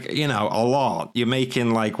lot. You're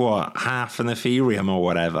making half an Ethereum or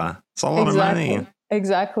whatever. It's a lot of money.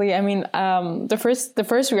 Exactly. I mean, the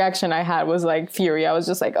first reaction I had was like fury. I was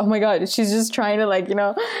just like, oh my God, she's just trying to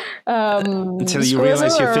until you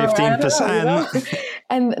realize you're 15%.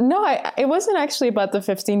 And no, it wasn't actually about the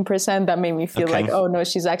 15% that made me feel like, oh no,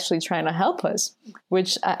 she's actually trying to help us,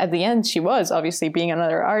 which at the end she was. Obviously being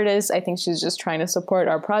another artist, I think she's just trying to support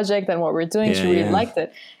our project and what we're doing. She really liked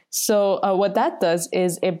it. So what that does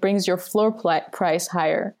is it brings your floor price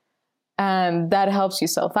higher, and that helps you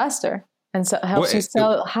sell faster. And so it helps you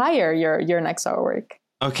sell higher your next artwork.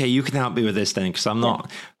 Okay, you can help me with this then, because I'm not,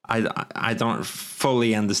 I don't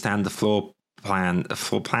fully understand the floor plan.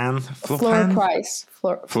 Floor price.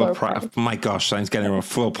 My gosh, sounds getting a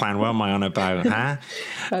floor plan. What am I on about? Huh?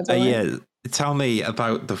 Yeah, tell me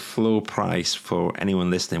about the floor price for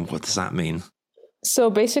anyone listening. What does that mean? So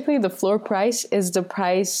basically, the floor price is the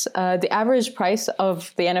price, the average price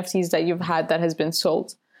of the NFTs that you've had that has been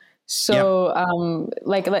sold. So, are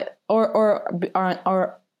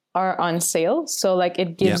on sale. So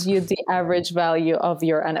it gives you the average value of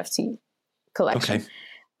your NFT collection. Okay.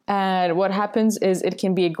 And what happens is it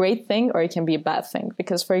can be a great thing or it can be a bad thing.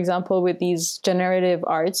 Because, for example, with these generative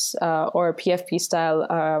arts or PFP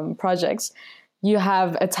style projects, you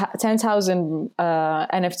have 10,000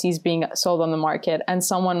 NFTs being sold on the market, and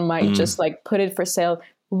someone might just put it for sale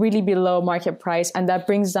really below market price, and that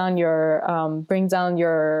brings down your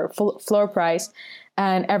floor price,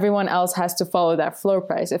 and everyone else has to follow that floor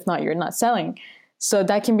price. If not, you're not selling. So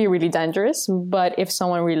that can be really dangerous. But if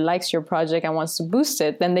someone really likes your project and wants to boost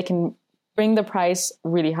it, then they can bring the price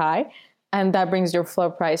really high, and that brings your floor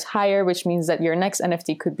price higher, which means that your next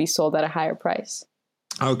NFT could be sold at a higher price.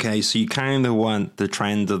 Okay, so you kind of want the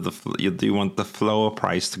trend of you want the floor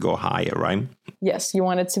price to go higher, right? Yes, you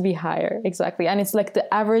want it to be higher, exactly. And it's like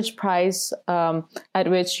the average price at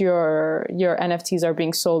which your NFTs are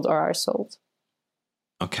being sold or are sold.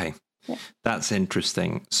 Okay, that's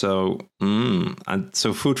interesting. So, and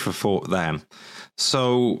so food for thought there.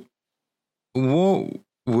 So, what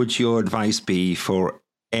would your advice be for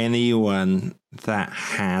anyone that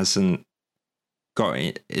hasn't got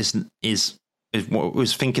it?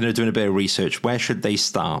 Was thinking of doing a bit of research? Where should they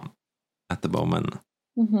start at the moment?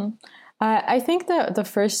 Mm-hmm. I think that the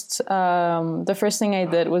first thing I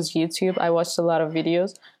did was YouTube. I watched a lot of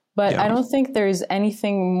videos, but I don't think there is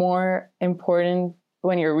anything more important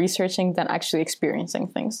when you're researching than actually experiencing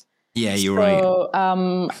things. Yeah, you're right. So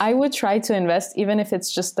I would try to invest, even if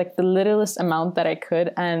it's just the littlest amount that I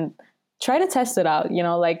could, and try to test it out.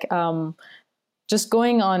 Just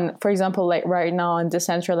going on, for example, right now on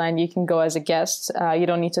Decentraland, you can go as a guest. You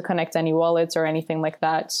don't need to connect any wallets or anything like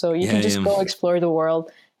that. So you can just go explore the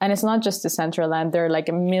world. And it's not just Decentraland. There are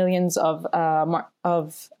millions of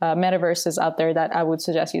metaverses out there that I would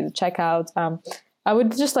suggest you to check out. I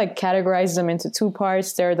would just categorize them into two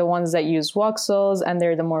parts. There are the ones that use voxels, and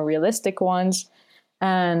they're the more realistic ones.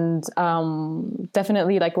 And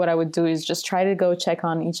definitely what I would do is just try to go check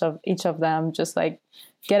on each of them, just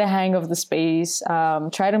get a hang of the space,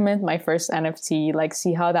 try to mint my first NFT,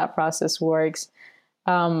 see how that process works.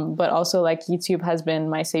 But also YouTube has been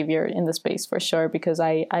my savior in the space for sure, because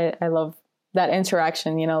I love that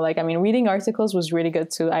interaction, reading articles was really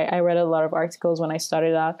good too. I read a lot of articles when I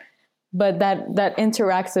started out, but that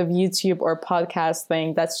interactive YouTube or podcast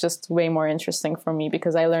thing, that's just way more interesting for me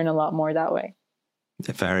because I learn a lot more that way.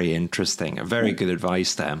 Very interesting. Very good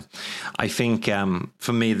advice there. I think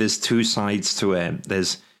for me, there's two sides to it.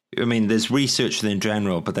 There's I mean, there's research in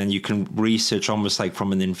general, but then you can research almost like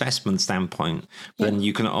from an investment standpoint. But then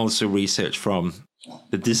you can also research from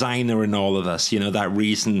the designer in all of us, you know, that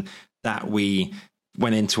reason that we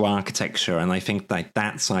went into architecture. And I think like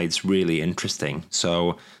that side's really interesting.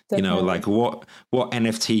 So, definitely. You know, like what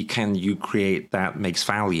NFT can you create that makes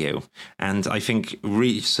value? And I think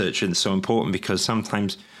research is so important because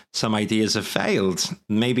sometimes some ideas have failed.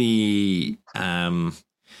 Maybe,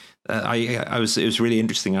 it was really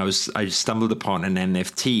interesting. I stumbled upon an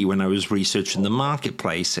NFT when I was researching the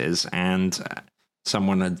marketplaces, and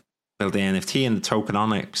someone had built the NFT and the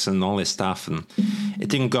tokenomics and all this stuff, and it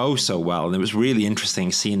didn't go so well. And it was really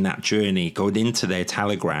interesting seeing that journey going into their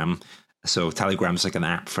Telegram. So Telegram's like an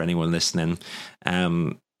app for anyone listening,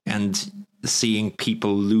 and seeing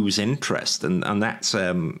people lose interest, and that's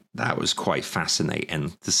that was quite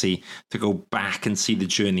fascinating to go back and see the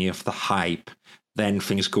journey of the hype. Then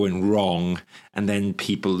things going wrong, and then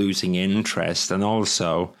people losing interest. And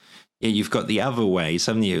also, you've got the other ways,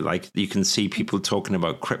 haven't you? Like you can see people talking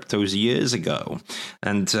about cryptos years ago.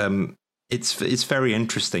 And it's very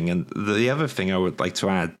interesting. And the other thing I would like to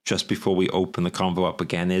add, just before we open the convo up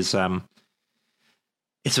again, is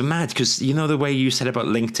it's mad because, you know, the way you said about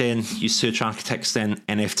LinkedIn, you search architects, then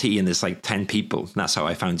NFT, and there's like 10 people. That's how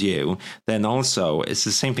I found you. Then also, it's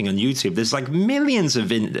the same thing on YouTube. There's like millions of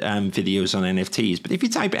videos on NFTs. But if you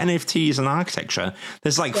type NFTs and architecture,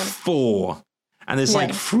 there's like 4. And there's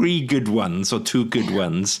like 3 good ones or 2 good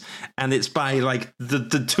ones. And it's by like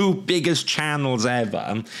the 2 biggest channels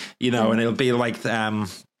ever, you know, and it'll be like...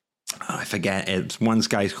 I forget it. One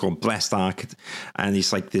guy's called Blessed Architect, and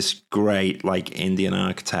he's like this great like Indian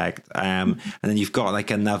architect. And then you've got like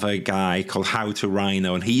another guy called How to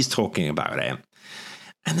Rhino, and he's talking about it.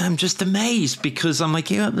 And I'm just amazed because I'm like,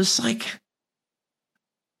 yeah, it's like,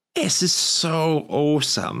 this is so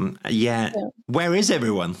awesome. Yeah. Where is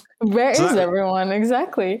everyone? Where is everyone?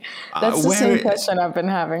 Exactly. That's the same question I've been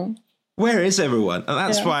having. Where is everyone? And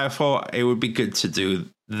that's why I thought it would be good to do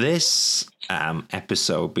this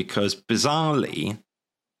episode, because bizarrely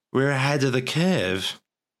we're ahead of the curve.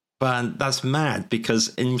 But that's mad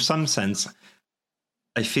because in some sense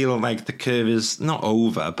I feel like the curve is not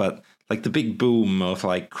over, but like the big boom of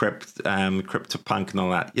like CryptoPunk and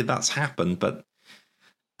all that, that's happened. But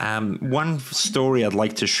one story I'd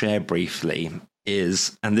like to share briefly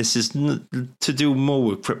is, and this is to do more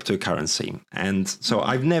with cryptocurrency. And so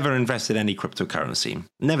I've never invested any cryptocurrency,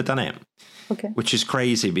 never done it. Okay. Which is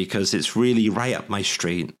crazy because it's really right up my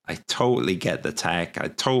street. I totally get the tech. I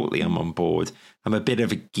totally am on board. I'm a bit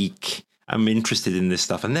of a geek. I'm interested in this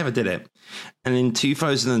stuff. I never did it. And in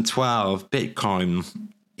 2012, Bitcoin,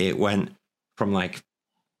 it went from like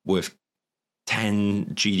worth 10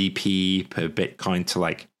 GDP per Bitcoin to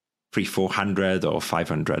like 300-400 or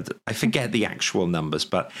 500. I forget the actual numbers,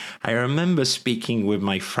 but I remember speaking with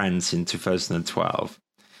my friends in 2012.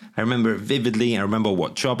 I remember it vividly. I remember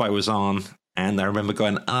what job I was on. And I remember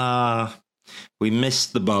going, we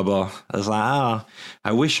missed the bubble. I was like,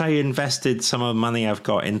 I wish I invested some of the money I've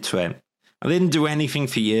got into it. I didn't do anything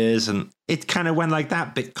for years. And it kind of went like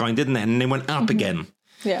that, Bitcoin, didn't it? And it went up again.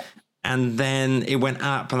 Yeah. And then it went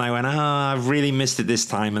up and I went, I've really missed it this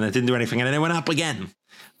time. And I didn't do anything. And then it went up again.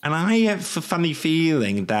 And I have a funny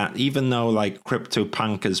feeling that even though like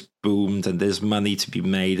CryptoPunk has boomed and there's money to be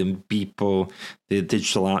made and people, the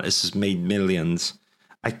digital artists has made millions,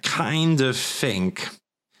 I kind of think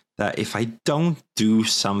that if I don't do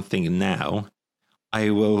something now,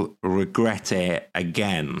 I will regret it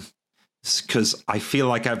again. Because I feel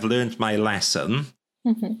like I've learned my lesson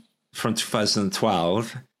from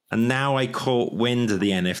 2012. And now I caught wind of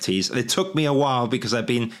the NFTs. It took me a while because I've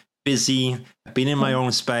been busy. I've been in my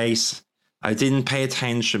own space. I didn't pay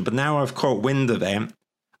attention. But now I've caught wind of it.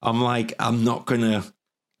 I'm like, I'm not going to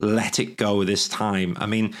let it go this time. I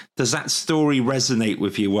mean, does that story resonate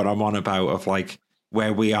with you, what I'm on about, of like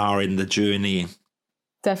where we are in the journey?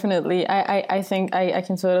 Definitely. I think I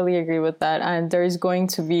can totally agree with that. And there's going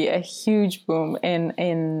to be a huge boom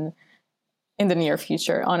in the near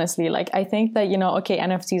future, honestly. Like, I think that,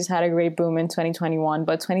 NFTs had a great boom in 2021,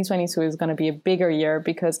 but 2022 is going to be a bigger year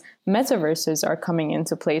because metaverses are coming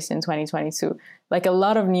into place in 2022. Like, a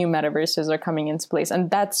lot of new metaverses are coming into place,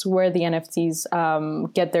 and that's where the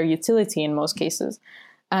NFTs get their utility in most cases.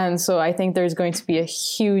 And so I think there's going to be a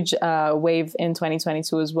huge wave in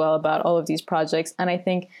 2022 as well about all of these projects. And I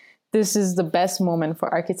think this is the best moment for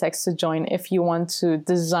architects to join if you want to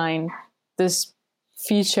design this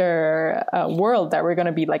future world that we're going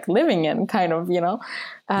to be like living in, kind of,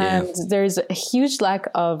 and there's a huge lack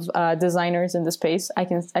of designers in the space. I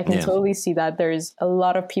can totally see that. There's a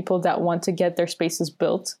lot of people that want to get their spaces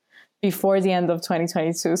built. before the end of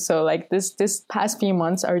 2022. So like this past few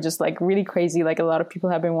months are just like really crazy. Like a lot of people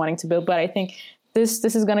have been wanting to build, but I think this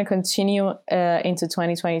is going to continue into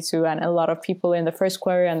 2022, and a lot of people in the first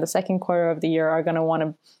quarter and the second quarter of the year are going to want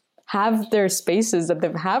to have their spaces that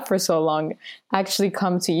they've had for so long actually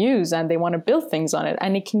come to use, and they want to build things on it.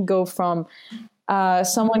 And it can go from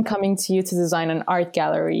someone coming to you to design an art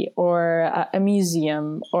gallery or a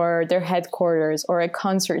museum or their headquarters or a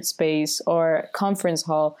concert space or a conference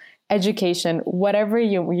hall, education, whatever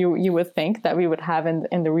you would think that we would have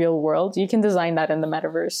in the real world, you can design that in the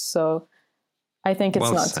metaverse. So I think it's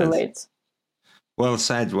not too late. Well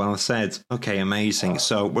said. Well said. Okay, amazing.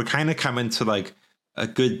 So we're kind of coming to like a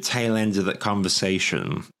good tail end of that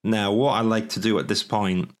conversation. Now, what I like to do at this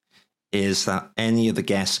point is that any of the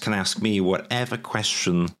guests can ask me whatever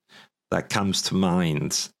question that comes to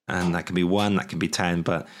mind. And that can be 1, that can be 10.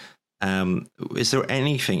 But is there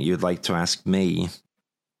anything you'd like to ask me?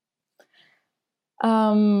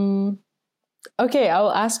 Okay,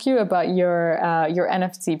 I'll ask you about your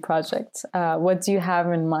NFT project. What do you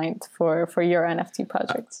have in mind for your NFT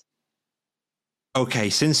project? Okay,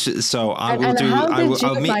 How did you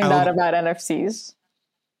find out about NFTs?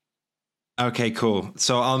 Okay, cool.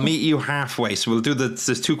 So I'll meet you halfway. So we'll do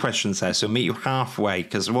there's 2 questions there. So meet you halfway,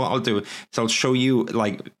 because what I'll do is I'll show you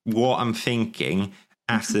like what I'm thinking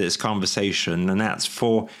after this conversation, and that's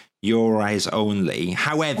for your eyes only.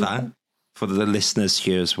 However, for the listeners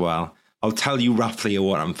here as well, I'll tell you roughly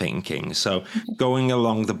what I'm thinking. So going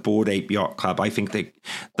along the Bored Ape Yacht Club, I think that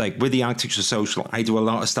like with the Architecture Social, I do a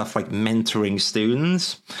lot of stuff like mentoring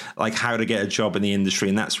students, like how to get a job in the industry.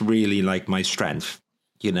 And that's really like my strength.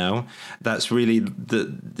 You know, that's really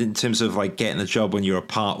in terms of like getting a job when you're a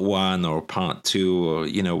part 1 or part 2, or,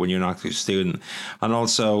 you know, when you're an architecture student. And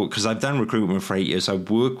also because I've done recruitment for 8 years, I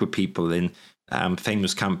work with people in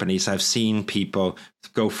famous companies. I've seen people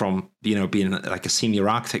go from, you know, being like a senior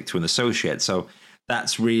architect to an associate. So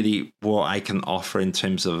that's really what I can offer in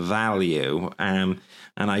terms of value. And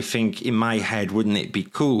I think in my head, wouldn't it be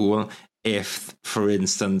cool if, for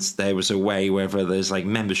instance, there was a way, whether there's like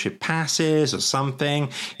membership passes or something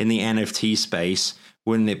in the NFT space,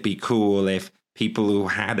 wouldn't it be cool if people who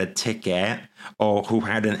had a ticket or who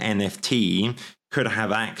had an NFT could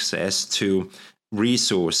have access to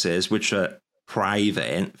resources which are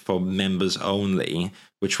private for members only,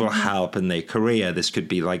 which will help in their career? This could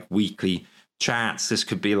be like weekly chats. This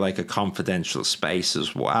could be like a confidential space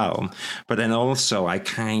as well. But then also I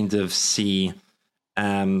kind of see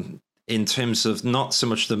in terms of not so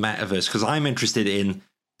much the metaverse, because I'm interested in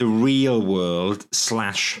the real world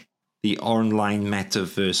 / the online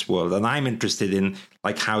metaverse world. And I'm interested in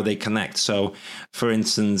like how they connect. So for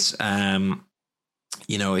instance,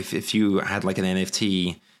 you know, if you had like an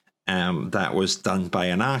NFT that was done by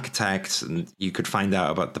an architect and you could find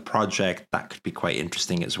out about the project, that could be quite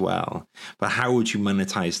interesting as well. But how would you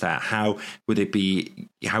monetize that? How would it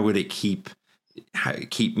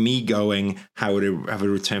keep me going? How would it have a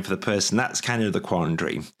return for the person? That's kind of the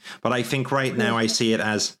quandary. But I think right now I see it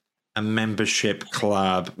as a membership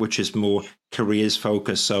club, which is more careers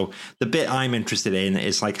focused. So the bit I'm interested in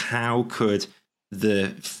is like, how could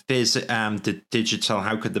the digital,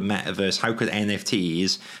 how could the metaverse, how could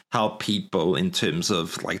NFTs help people in terms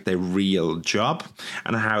of like their real job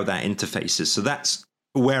and how that interfaces? So that's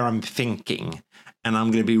where I'm thinking. And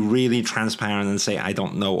I'm going to be really transparent and say I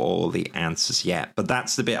don't know all the answers yet. But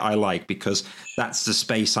that's the bit I like, because that's the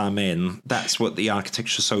space I'm in. That's what the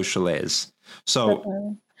Architecture Social is.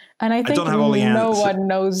 So, and I think don't have all the no one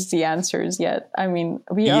knows the answers yet. I mean,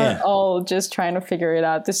 we are all just trying to figure it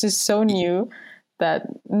out. This is so new that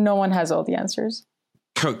no one has all the answers.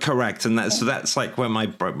 Correct. And that's like where my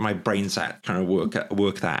brain's at, kind of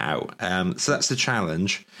work that out. So that's the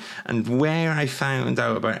challenge. And where I found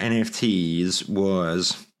out about NFTs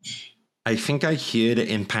was, I think I heard it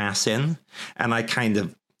in passing and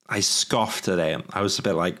I scoffed at it. I was a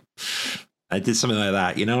bit like, I did something like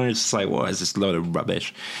that, you know, it's just like, what is this load of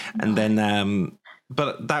rubbish? And then,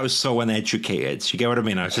 but that was so uneducated. You get what I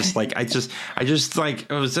mean? I was just like, I just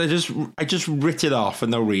writ it off for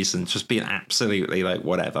no reason, just being absolutely like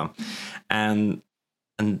whatever. And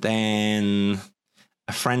then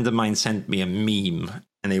a friend of mine sent me a meme,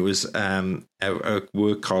 and it was a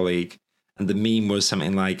work colleague, and the meme was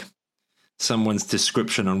something like someone's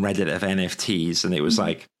description on Reddit of NFTs, and it was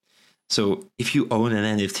like, so if you own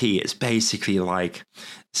an NFT, it's basically like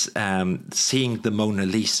seeing the Mona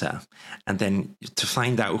Lisa. And then to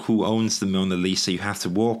find out who owns the Mona Lisa, you have to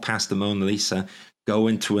walk past the Mona Lisa, go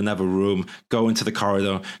into another room, go into the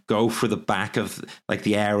corridor, go through the back of like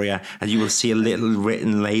the area, and you will see a little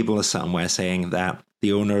written label somewhere saying that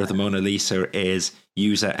the owner of the Mona Lisa is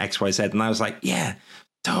user XYZ. And I was like, yeah,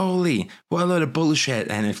 totally. What a load of bullshit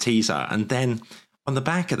NFTs are. And then on the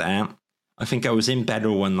back of that, I think I was in bed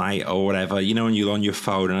one night or whatever, you know, when you're on your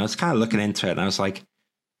phone, and I was kind of looking into it, and I was like,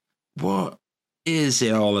 what is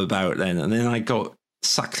it all about then? And then I got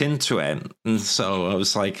sucked into it. And so I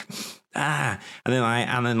was like, and then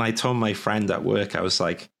I told my friend at work, I was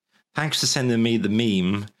like, thanks for sending me the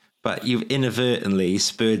meme, but you've inadvertently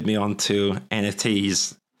spurred me onto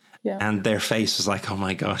NFTs. Yeah. And their face was like, oh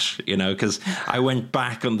my gosh, you know, because I went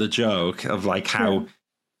back on the joke of like how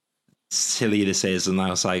silly this is. And I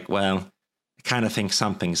was like, well, I kind of think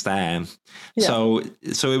something's there. Yeah.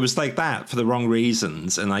 So it was like that for the wrong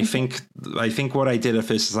reasons. And I think what I did at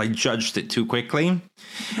first is I judged it too quickly.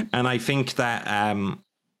 And I think that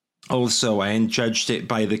also I judged it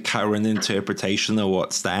by the current interpretation of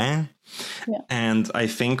what's there. Yeah. And I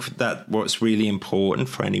think that what's really important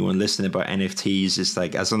for anyone listening about NFTs is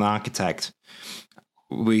like, as an architect,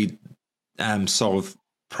 we solve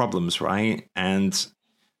problems, right? And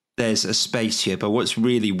there's a space here. But what's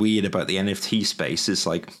really weird about the NFT space is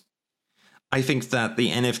like, I think that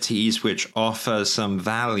the NFTs which offer some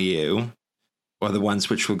value are the ones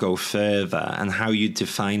which will go further. And how you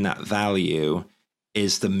define that value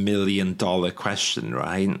is the $1 million question,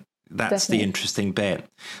 right? That's Definitely. The interesting bit.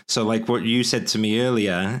 So like what you said to me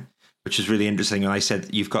earlier, which is really interesting. And I said,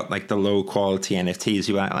 you've got like the low quality NFTs.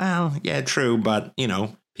 You're like, well, yeah, true. But, you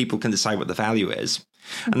know, people can decide what the value is.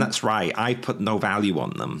 Mm-hmm. And that's right. I put no value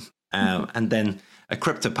on them. And then a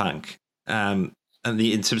CryptoPunk, and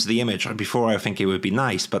in terms of the image, before I think it would be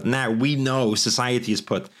nice. But now we know society has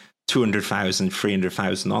put 200,000,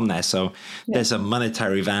 300,000 on there. So there's a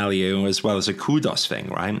monetary value as well as a kudos thing,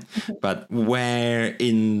 right? Mm-hmm. But where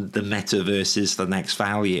in the metaverse is the next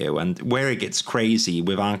value? And where it gets crazy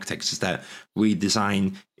with architects is that we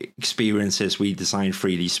design experiences, we design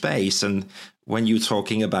 3D space. And when you're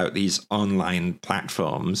talking about these online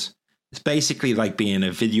platforms, it's basically like being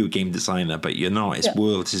a video game designer, but you're not. It's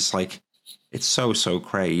worlds. It's like, it's so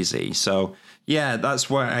crazy. So yeah, that's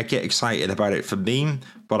why I get excited about it for me.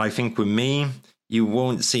 But I think with me, you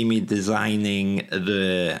won't see me designing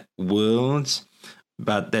the worlds.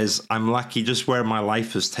 But I'm lucky just where my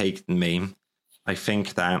life has taken me. I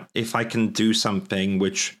think that if I can do something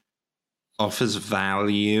which offers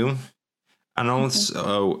value, and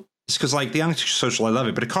also it's because like the Architecture Social, I love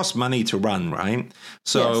it, but it costs money to run, right?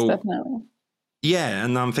 So yes, definitely. Yeah,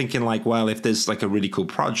 and I'm thinking like, well, if there's like a really cool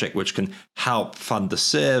project which can help fund the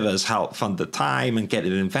servers, help fund the time and get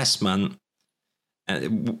an investment,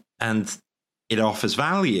 and it offers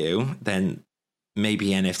value, then maybe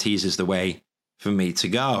NFTs is the way for me to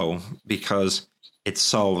go because it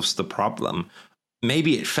solves the problem.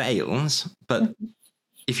 Maybe it fails, but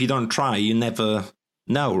if you don't try, you never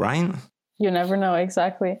know, right? You never know,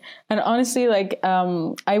 exactly. And honestly, like,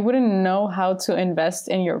 I wouldn't know how to invest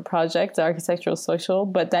in your project, the Architectural Social.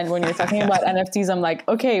 But then when you're talking about NFTs, I'm like,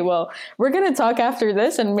 okay, well, we're going to talk after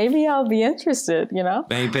this and maybe I'll be interested, you know?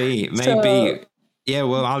 Maybe. Yeah,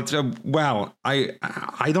 well, I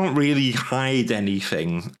don't really hide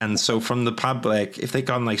anything. And so from the public, if they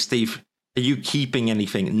come like, Steve, are you keeping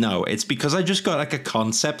anything? No, it's because I just got like a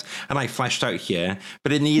concept and I fleshed out here,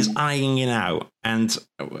 but it needs ironing out. And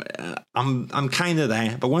I'm kind of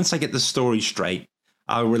there. But once I get the story straight,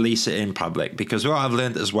 I'll release it in public, because what I've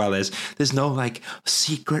learned as well is there's no like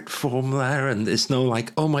secret formula, and there's no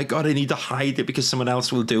like, oh my God, I need to hide it because someone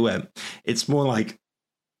else will do it. It's more like,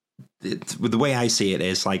 the way I see it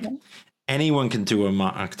is like anyone can do an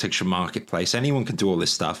architecture marketplace. Anyone can do all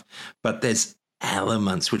this stuff, but there's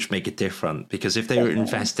elements which make it different, because if they're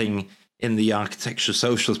investing in the Architecture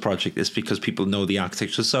Socials project, it's because people know the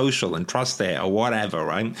Architecture Social and trust it or whatever,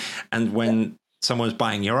 right? And when someone's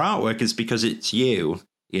buying your artwork, it's because it's you,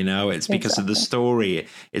 you know, it's because of the story,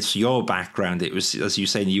 it's your background. It was, as you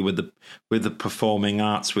say, you were with the performing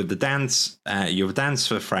arts, with the dance, you're a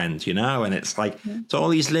dancer friend, you know, and it's like, it's all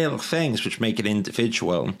these little things which make it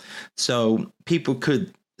individual. So people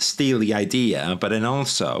could steal the idea, but then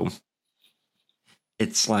also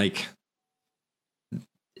it's like,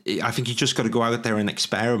 I think you just got to go out there and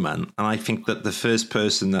experiment. And I think that the first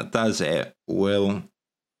person that does it will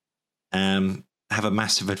have a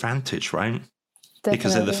massive advantage, right? Definitely.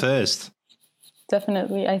 Because they're the first.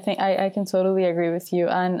 Definitely. I think I can totally agree with you.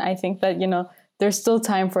 And I think that, you know, there's still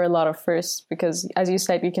time for a lot of firsts, because as you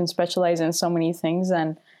said, you can specialize in so many things.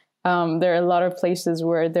 And there are a lot of places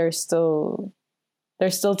where there's still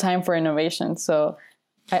time for innovation. So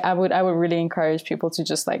I would really encourage people to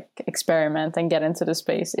just like experiment and get into the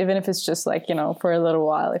space, even if it's just like, you know, for a little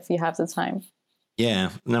while, if you have the time.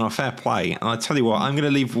 Yeah, no, fair play. And I'll tell you what, I'm going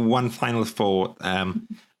to leave one final thought.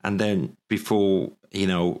 And then before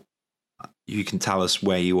you can tell us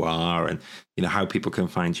where you are and, how people can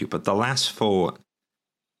find you. But the last thought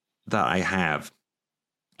that I have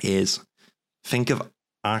is, think of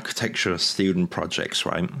architecture student projects,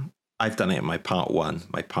 right? I've done it in my part 1,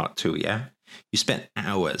 my part 2, yeah? You spent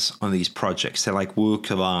hours on these projects. They're like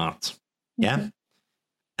work of art, yeah? Mm-hmm.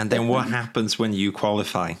 And then what happens when you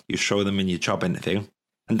qualify? You show them in your job interview.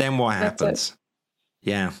 And then what happens?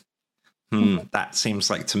 Yeah. That seems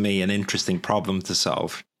like, to me, an interesting problem to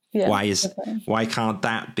solve. Yeah, why can't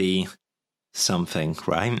that be something,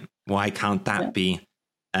 right? Why can't that be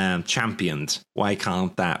championed? Why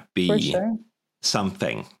can't that be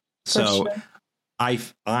something? I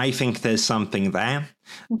think there's something there.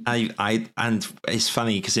 And it's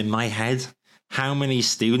funny because in my head, how many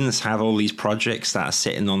students have all these projects that are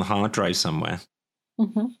sitting on hard drive somewhere?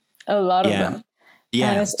 Mm-hmm. A lot of them.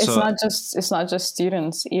 Yeah, and it's not just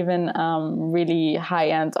students. Even really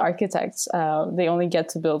high-end architects, they only get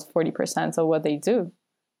to build 40% of what they do,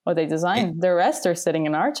 what they design. The rest are sitting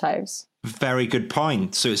in archives. Very good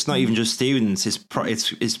point. So it's not even just students; it's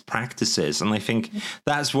practices, and I think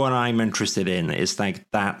that's what I'm interested in. Is like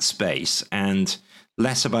that space, and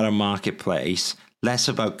less about a marketplace, less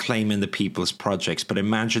about claiming the people's projects. But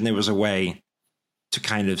imagine there was a way to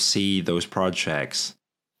kind of see those projects.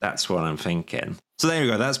 That's what I'm thinking. So there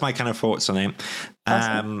you go. That's my kind of thoughts on it.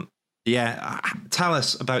 Awesome. Tell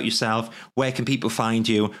us about yourself. Where can people find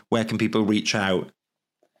you? Where can people reach out?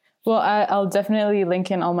 Well, I'll definitely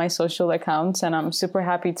link in all my social accounts, and I'm super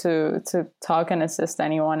happy to talk and assist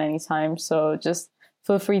anyone anytime. So just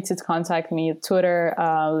feel free to contact me at Twitter,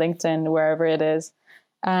 LinkedIn, wherever it is.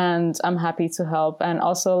 And I'm happy to help. And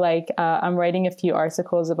also, I'm writing a few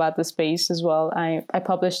articles about the space as well. I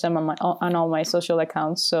publish them on all my social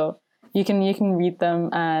accounts, so you can read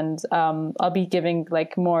them. And I'll be giving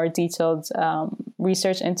more detailed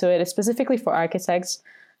research into it, specifically for architects.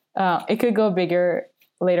 It could go bigger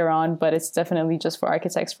later on, but it's definitely just for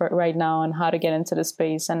architects for right now, and how to get into the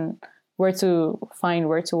space and where to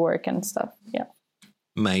work and stuff. Yeah.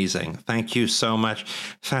 Amazing. Thank you so much,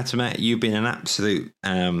 Fatima. You've been an absolute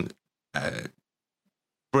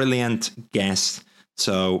brilliant guest.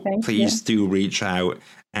 So please do reach out.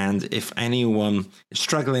 And if anyone is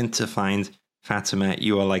struggling to find Fatima,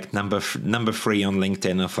 you are number 3 on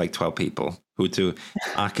LinkedIn of 12 people who do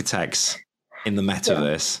architects in the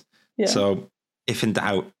metaverse. Yeah. So if in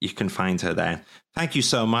doubt, you can find her there. Thank you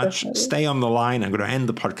so much. Definitely. Stay on the line. I'm going to end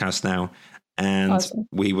the podcast now, and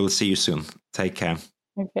we will see you soon. Take care.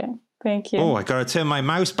 Okay. Thank you. Oh, I got to turn my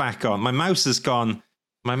mouse back on. My mouse has gone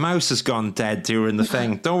dead during the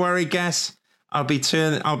thing. Don't worry, guys. I'll be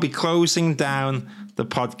closing down the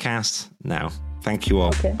podcast now. Thank you all.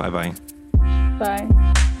 Okay. Bye-bye.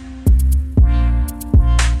 Bye.